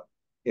with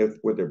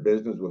their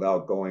business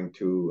without going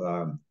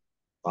to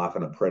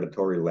often a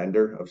predatory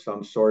lender of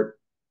some sort.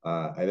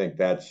 I think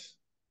that's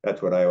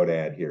what I would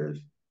add here is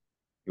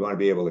you want to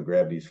be able to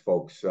grab these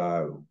folks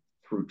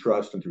through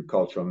trust and through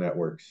cultural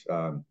networks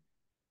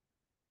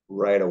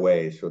right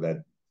away so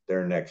that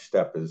their next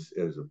step is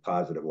a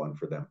positive one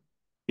for them.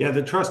 Yeah,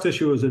 the trust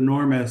issue is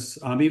enormous.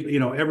 Every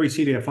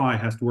CDFI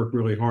has to work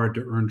really hard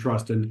to earn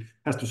trust and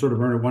has to sort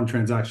of earn it one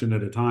transaction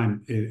at a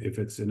time if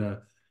it's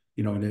involved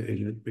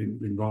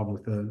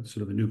with a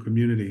sort of a new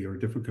community or a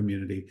different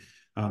community.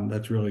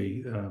 That's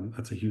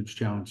a huge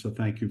challenge. So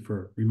thank you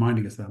for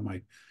reminding us that,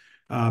 Mike.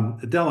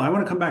 Adela, I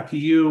want to come back to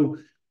you.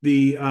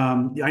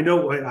 I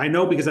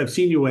know because I've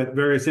seen you at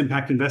various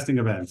impact investing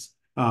events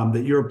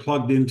that you're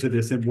plugged into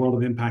this world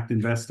of impact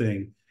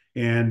investing,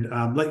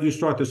 and let you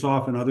start this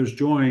off and others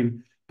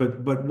join.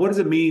 But what does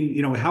it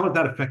mean? How is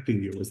that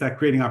affecting you? Is that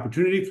creating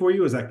opportunity for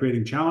you? Is that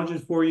creating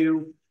challenges for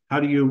you? How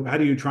do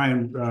you try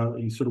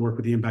and sort of work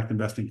with the impact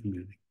investing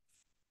community?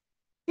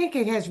 I think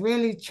it has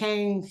really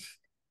changed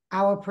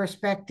our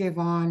perspective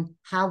on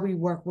how we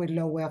work with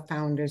low wealth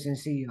founders and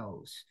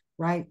CEOs,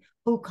 right?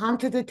 Who come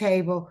to the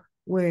table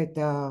with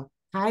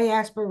high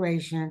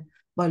aspiration,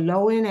 but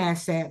low in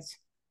assets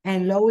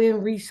and low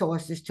in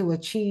resources to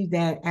achieve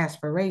that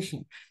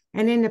aspiration.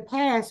 And in the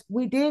past,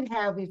 we did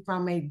have it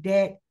from a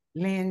debt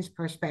lens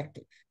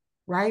perspective,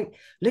 right?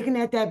 Looking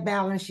at that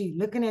balance sheet,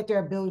 looking at their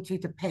ability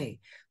to pay.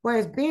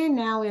 Whereas being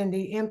now in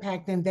the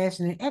impact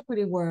investing and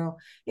equity world,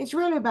 it's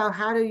really about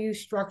how do you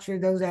structure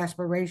those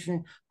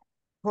aspirations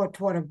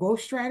toward a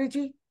growth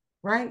strategy,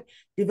 right?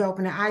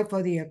 Developing an eye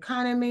for the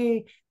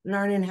economy,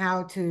 learning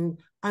how to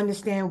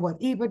understand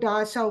what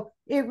EBITDA is. So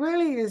it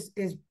really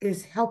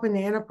is helping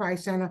the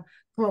Enterprise Center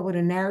come up with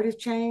a narrative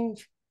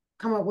change,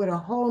 come up with a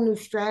whole new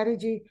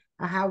strategy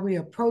of how we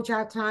approach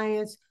our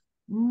clients.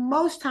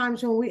 Most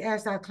times when we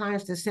ask our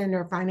clients to send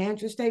their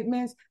financial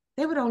statements,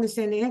 they would only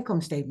send the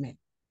income statement.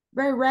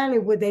 Very rarely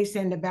would they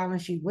send the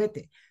balance sheet with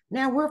it.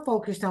 Now we're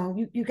focused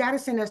on, you got to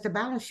send us the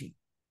balance sheet,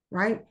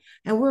 right?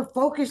 And we're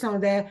focused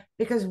on that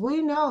because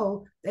we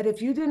know that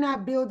if you do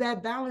not build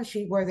that balance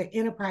sheet where the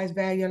enterprise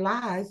value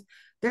lies,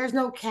 there's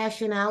no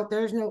cashing out,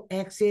 there's no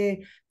exit,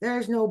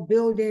 there's no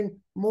building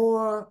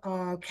more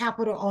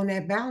capital on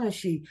that balance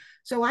sheet.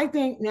 So I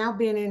think now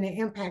being in the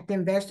impact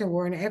investing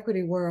world and the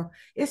equity world,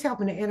 it's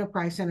helping the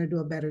Enterprise Center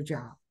do a better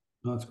job.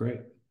 Oh, that's great.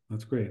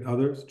 That's great.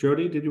 Others?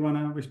 Jody, did you want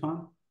to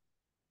respond?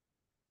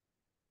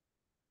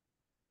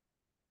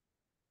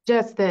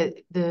 Just that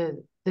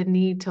the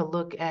need to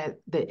look at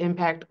the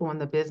impact on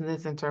the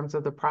business in terms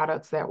of the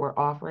products that we're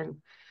offering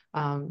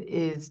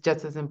is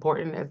just as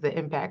important as the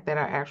impact that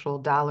our actual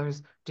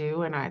dollars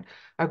do. And I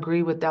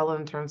agree with Della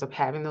in terms of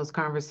having those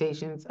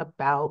conversations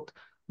about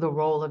the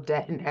role of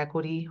debt and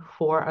equity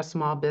for a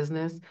small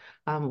business.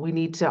 We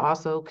need to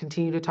also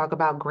continue to talk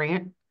about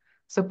grant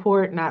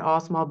support. Not all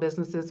small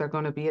businesses are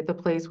going to be at the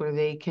place where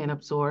they can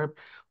absorb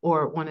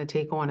or want to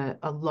take on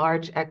a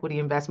large equity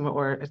investment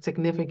or a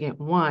significant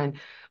one,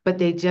 but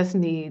they just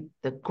need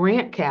the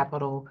grant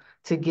capital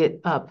to get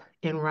up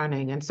and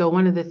running. And so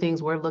one of the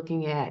things we're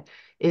looking at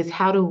is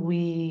how do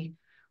we,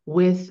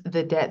 with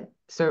the debt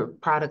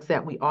products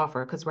that we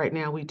offer, because right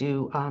now we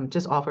do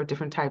just offer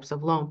different types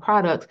of loan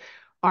products,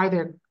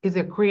 is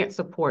there grant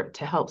support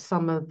to help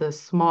some of the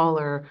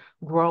smaller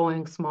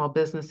growing small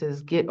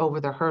businesses get over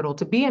the hurdle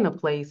to be in a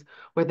place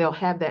where they'll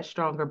have that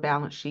stronger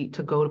balance sheet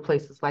to go to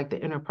places like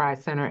the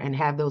Enterprise Center and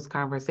have those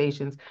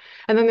conversations.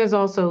 And then there's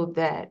also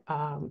that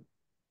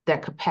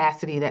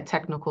capacity, that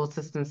technical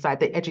assistance side,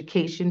 the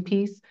education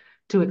piece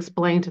to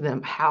explain to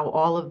them how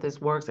all of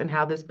this works and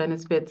how this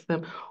benefits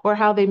them, or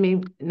how they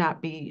may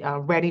not be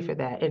ready for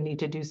that and need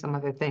to do some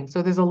other things.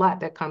 So there's a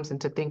lot that comes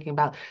into thinking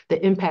about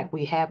the impact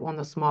we have on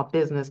the small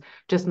business,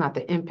 just not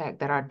the impact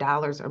that our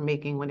dollars are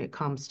making when it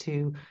comes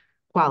to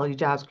quality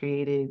jobs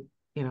created,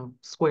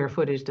 square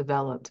footage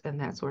developed, and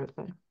that sort of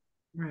thing.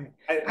 Right.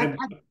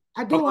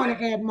 I do want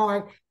to add,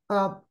 Mark,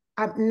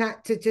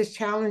 not to just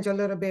challenge a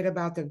little bit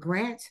about the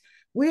grants.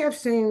 We have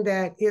seen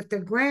that if the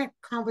grant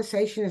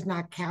conversation is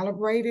not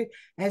calibrated,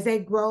 as they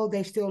grow,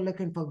 they're still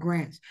looking for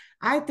grants.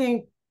 I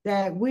think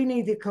that we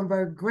need to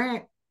convert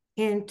grant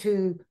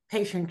into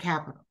patient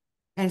capital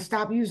and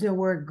stop using the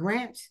word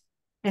grants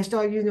and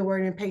start using the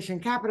word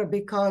impatient capital,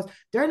 because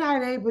they're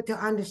not able to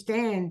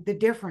understand the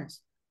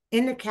difference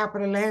in the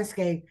capital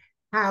landscape,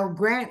 how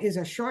grant is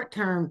a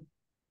short-term,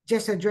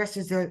 just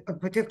addresses a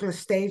particular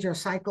stage or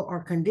cycle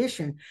or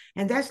condition.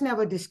 And that's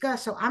never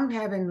discussed. So I'm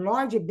having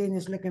larger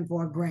business looking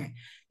for a grant.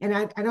 And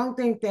I don't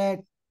think that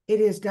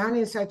it is done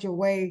in such a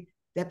way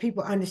that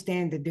people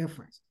understand the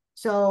difference.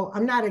 So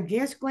I'm not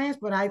against grants,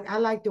 but I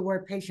like the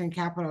word patient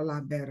capital a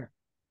lot better.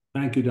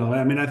 Thank you, Della.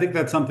 I mean, I think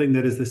that's something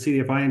that as the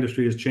CDFI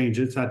industry has changed,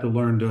 it's had to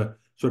learn to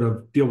sort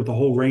of deal with the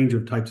whole range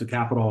of types of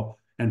capital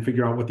and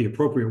figure out what the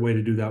appropriate way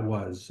to do that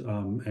was,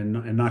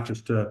 and not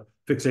just to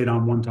fixate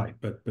on one type,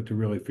 but to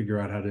really figure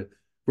out how to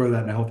grow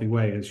that in a healthy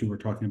way, as you were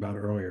talking about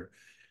earlier.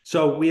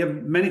 So we have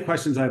many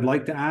questions I'd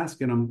like to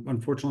ask, and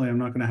unfortunately I'm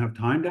not going to have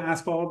time to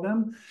ask all of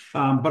them.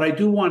 But I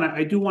do want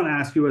to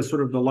ask you as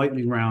sort of the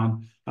lightning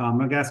round. I'm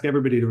going to ask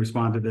everybody to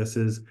respond to this.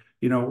 Is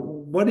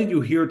what did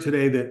you hear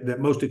today that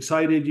most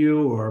excited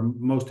you, or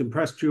most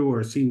impressed you,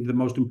 or seemed the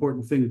most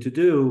important thing to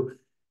do?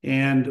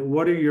 And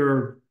what are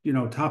your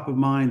top of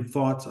mind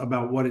thoughts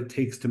about what it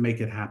takes to make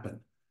it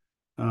happen?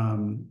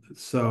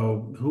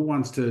 So who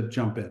wants to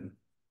jump in?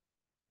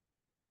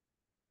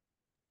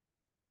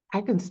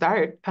 I can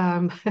start.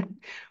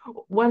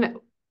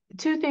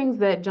 Two things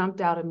that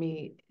jumped out at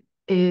me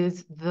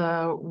is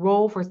the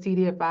role for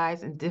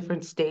CDFIs in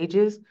different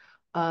stages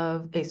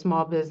of a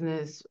small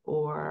business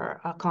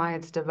or a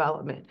client's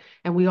development.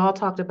 And we all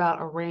talked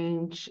about a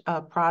range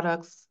of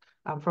products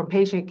from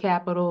patient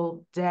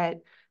capital,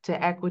 debt,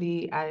 to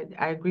equity. I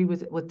agree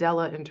with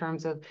Della in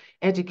terms of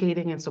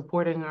educating and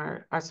supporting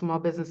our small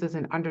businesses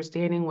and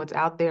understanding what's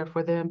out there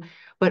for them,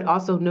 but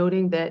also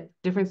noting that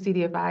different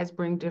CDFIs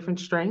bring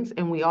different strengths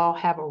and we all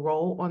have a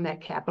role on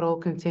that capital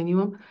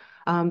continuum.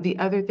 The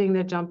other thing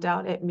that jumped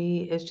out at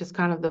me is just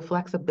kind of the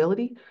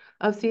flexibility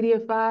of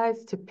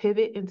CDFIs to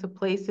pivot into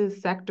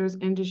places, sectors,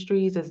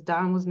 industries, as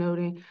Don was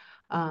noting,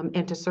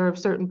 and to serve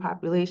certain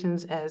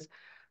populations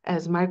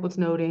as Mike was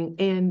noting.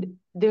 And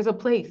there's a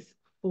place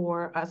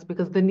for us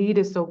because the need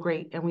is so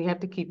great and we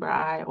have to keep our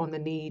eye on the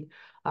need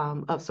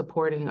of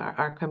supporting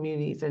our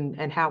communities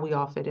and how we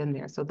all fit in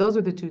there. So those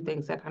are the two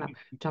things that kind of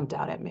jumped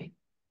out at me.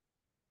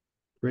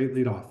 Great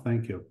lead off.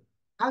 Thank you.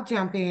 I'll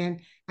jump in.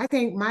 I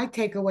think my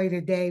takeaway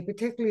today,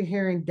 particularly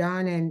hearing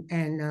Don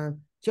and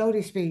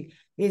Jody speak,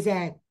 is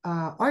that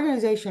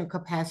organizational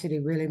capacity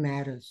really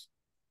matters.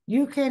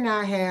 You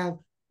cannot have,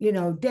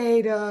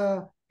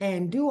 data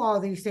and do all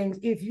these things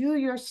if you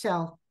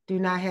yourself do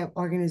not have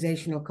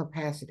organizational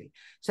capacity.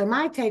 So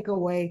my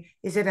takeaway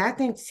is that I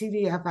think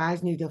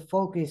CDFIs need to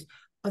focus.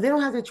 They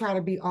don't have to try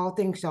to be all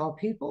things to all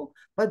people,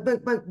 but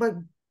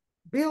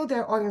build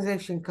their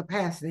organization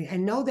capacity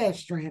and know that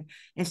strength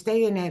and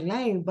stay in that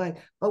lane. But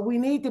we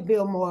need to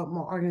build more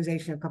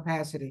organizational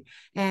capacity.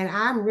 And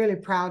I'm really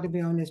proud to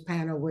be on this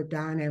panel with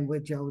Don and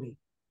with Jody.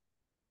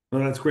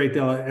 Well, that's great,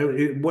 Della.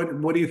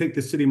 What do you think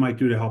the city might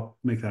do to help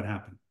make that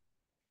happen?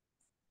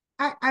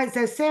 As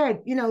I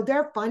said,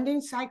 their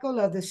funding cycle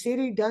of the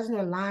city doesn't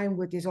align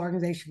with this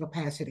organizational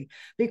capacity,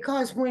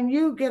 because when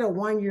you get a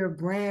 1-year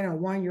grant or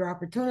 1-year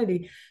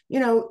opportunity,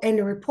 and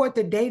to report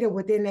the data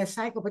within that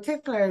cycle,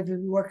 particularly if you're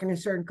working in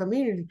certain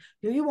communities,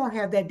 you won't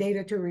have that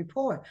data to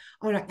report.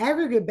 On an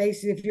aggregate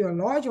basis, if you're a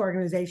large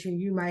organization,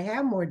 you might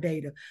have more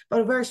data,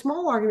 but a very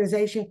small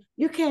organization,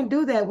 you can't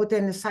do that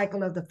within the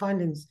cycle of the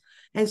fundings.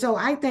 And so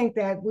I think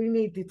that we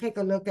need to take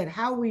a look at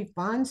how we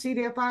fund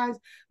CDFIs.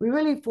 We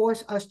really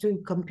force us to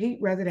compete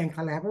rather than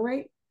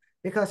collaborate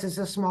because it's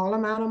a small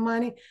amount of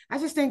money. I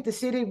just think the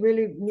city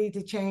really needs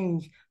to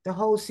change the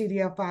whole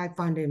CDFI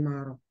funding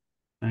model.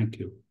 Thank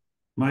you.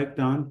 Mike,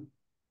 Don,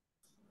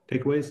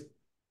 takeaways?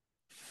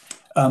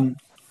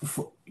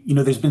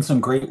 There's been some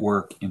great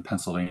work in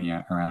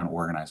Pennsylvania around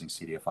organizing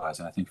CDFIs,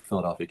 and I think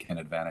Philadelphia can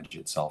advantage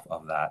itself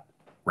of that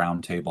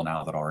roundtable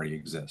now that already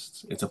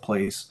exists. It's a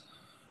place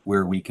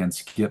where we can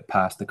skip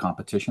past the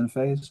competition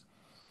phase,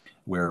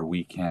 where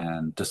we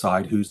can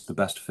decide who's the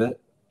best fit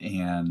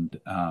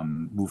and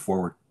move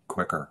forward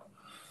quicker.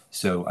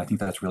 So I think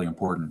that's really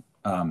important.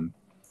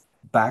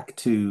 Back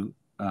to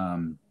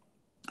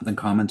the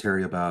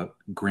commentary about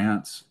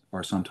grants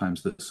are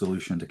sometimes the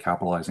solution to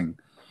capitalizing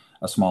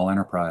a small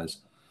enterprise.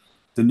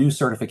 The new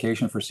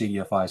certification for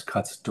CDFIs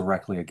cuts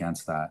directly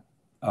against that.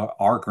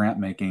 Our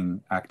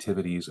grant-making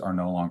activities are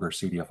no longer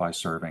CDFI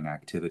serving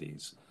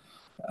activities.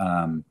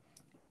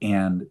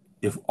 And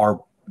if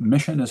our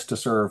mission is to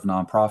serve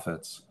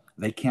nonprofits,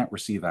 they can't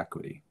receive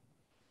equity.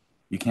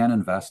 You can't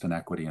invest an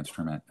equity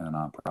instrument in a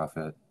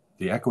nonprofit.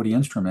 The equity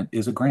instrument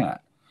is a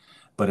grant,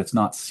 but it's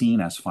not seen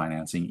as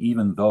financing,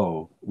 even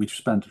though we've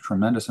spent a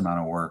tremendous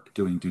amount of work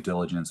doing due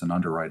diligence and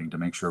underwriting to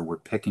make sure we're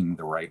picking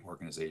the right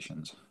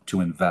organizations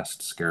to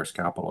invest scarce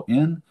capital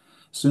in.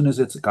 As soon as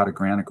it's got a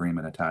grant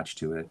agreement attached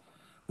to it,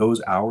 those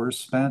hours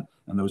spent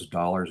and those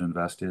dollars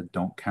invested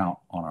don't count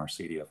on our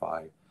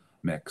CDFI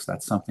mix.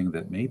 That's something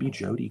that maybe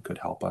Jody could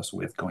help us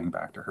with, going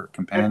back to her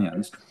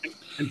companions,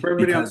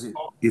 because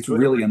it's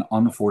really an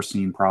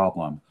unforeseen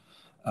problem.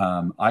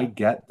 I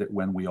get that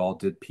when we all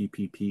did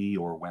PPP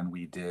or when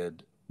we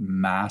did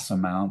mass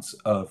amounts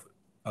of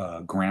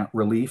grant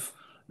relief,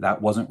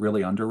 that wasn't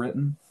really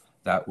underwritten.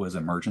 That was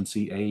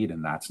emergency aid,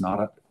 and that's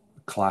not a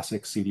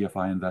classic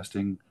CDFI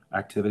investing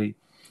activity.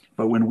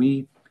 But when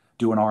we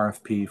do an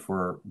RFP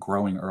for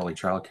growing early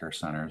childcare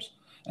centers,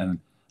 and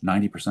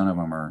 90% of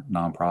them are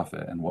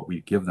nonprofit, and what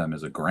we give them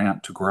is a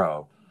grant to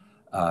grow,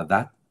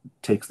 that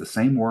takes the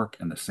same work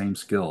and the same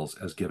skills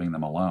as giving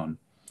them a loan,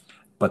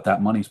 but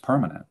that money's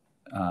permanent,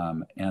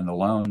 and the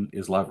loan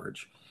is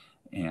leverage,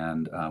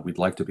 and we'd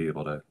like to be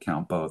able to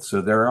count both.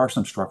 So there are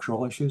some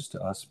structural issues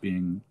to us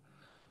being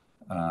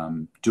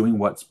doing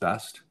what's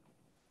best,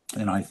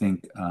 and I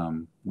think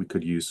we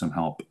could use some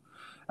help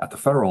at the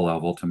federal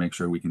level to make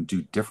sure we can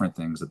do different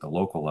things at the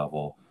local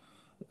level.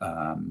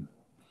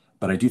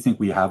 But I do think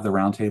we have the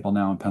roundtable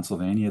now in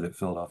Pennsylvania that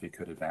Philadelphia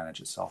could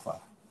advantage itself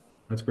of.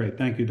 That's great.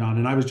 Thank you, Don.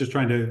 And I was just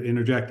trying to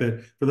interject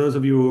that for those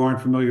of you who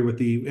aren't familiar with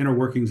the inner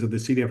workings of the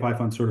CDFI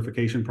fund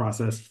certification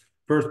process,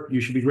 first,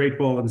 you should be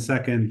grateful. And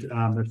second,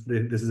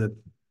 this is a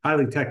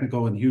highly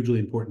technical and hugely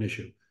important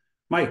issue.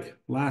 Mike,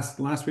 last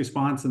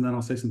response, and then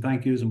I'll say some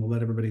thank yous and we'll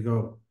let everybody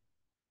go.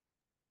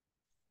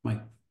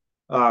 Mike.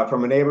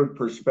 From a neighborhood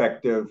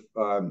perspective,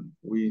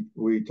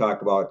 we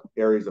talk about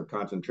areas of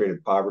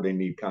concentrated poverty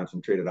need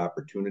concentrated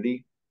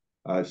opportunity.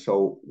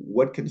 So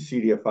what can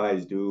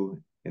CDFIs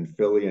do in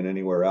Philly and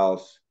anywhere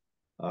else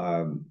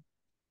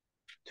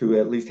to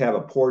at least have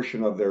a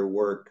portion of their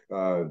work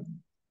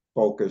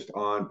focused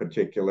on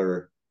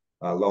particular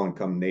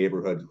low-income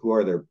neighborhoods? Who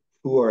are the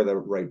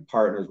right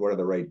partners? What are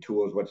the right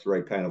tools? What's the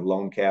right kind of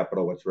loan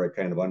capital? What's the right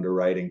kind of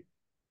underwriting?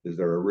 Is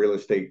there a real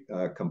estate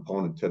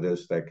component to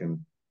this that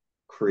can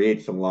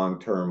create some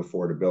long-term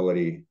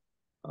affordability?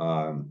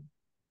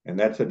 And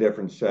that's a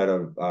different set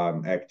of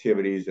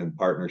activities and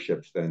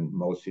partnerships than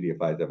most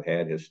CDFIs have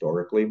had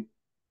historically.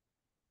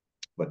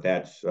 But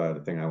that's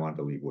the thing I wanted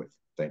to leave with.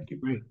 Thank you.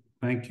 Great.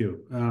 Thank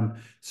you.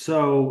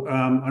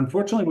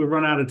 Unfortunately, we've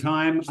run out of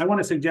time. I want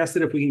to suggest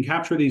that if we can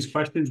capture these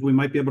questions, we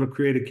might be able to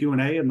create a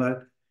Q&A and let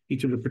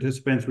each of the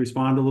participants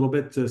respond a little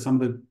bit to some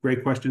of the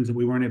great questions that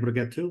we weren't able to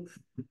get to.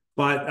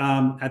 But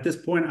at this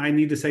point, I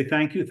need to say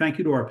thank you. Thank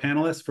you to our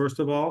panelists, first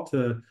of all,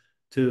 to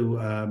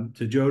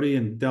Jody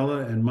and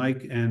Della and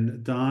Mike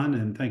and Don.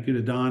 And thank you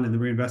to Don and the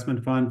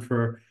Reinvestment Fund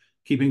for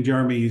keeping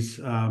Jeremy's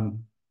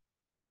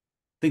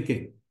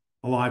thinking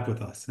alive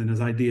with us and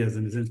his ideas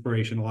and his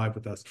inspiration alive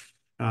with us.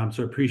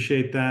 So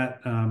appreciate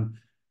that.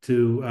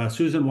 To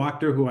Susan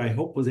Wachter, who I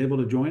hope was able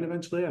to join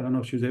eventually. I don't know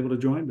if she was able to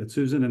join, but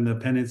Susan and the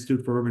Penn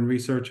Institute for Urban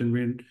Research and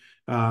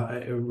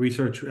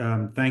Research,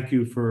 thank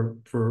you for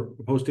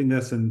hosting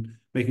this and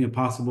making it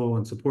possible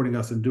and supporting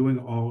us and doing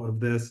all of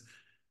this.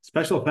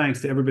 Special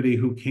thanks to everybody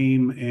who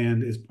came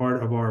and is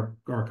part of our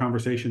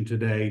conversation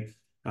today.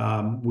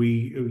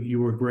 You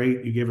were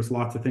great. You gave us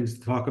lots of things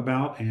to talk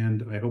about,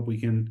 and I hope we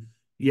can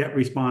yet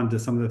respond to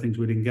some of the things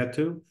we didn't get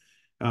to.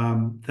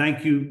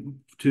 Thank you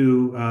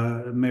to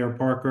Mayor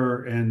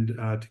Parker and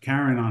to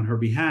Karen on her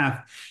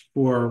behalf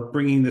for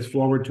bringing this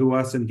forward to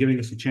us and giving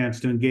us a chance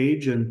to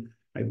engage. And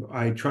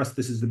I trust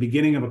this is the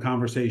beginning of a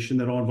conversation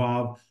that will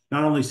involve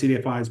not only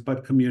CDFIs,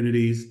 but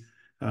communities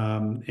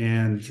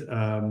and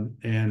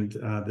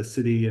the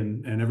city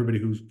and everybody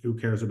who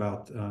cares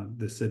about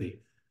the city.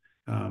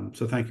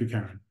 So thank you,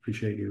 Karen.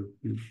 Appreciate you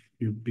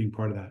being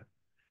part of that.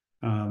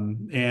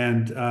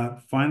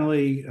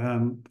 Finally,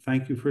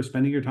 thank you for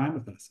spending your time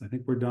with us. I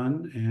think we're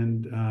done,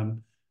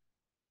 and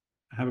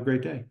have a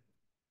great day.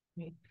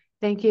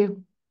 Thank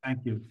you.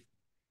 Thank you.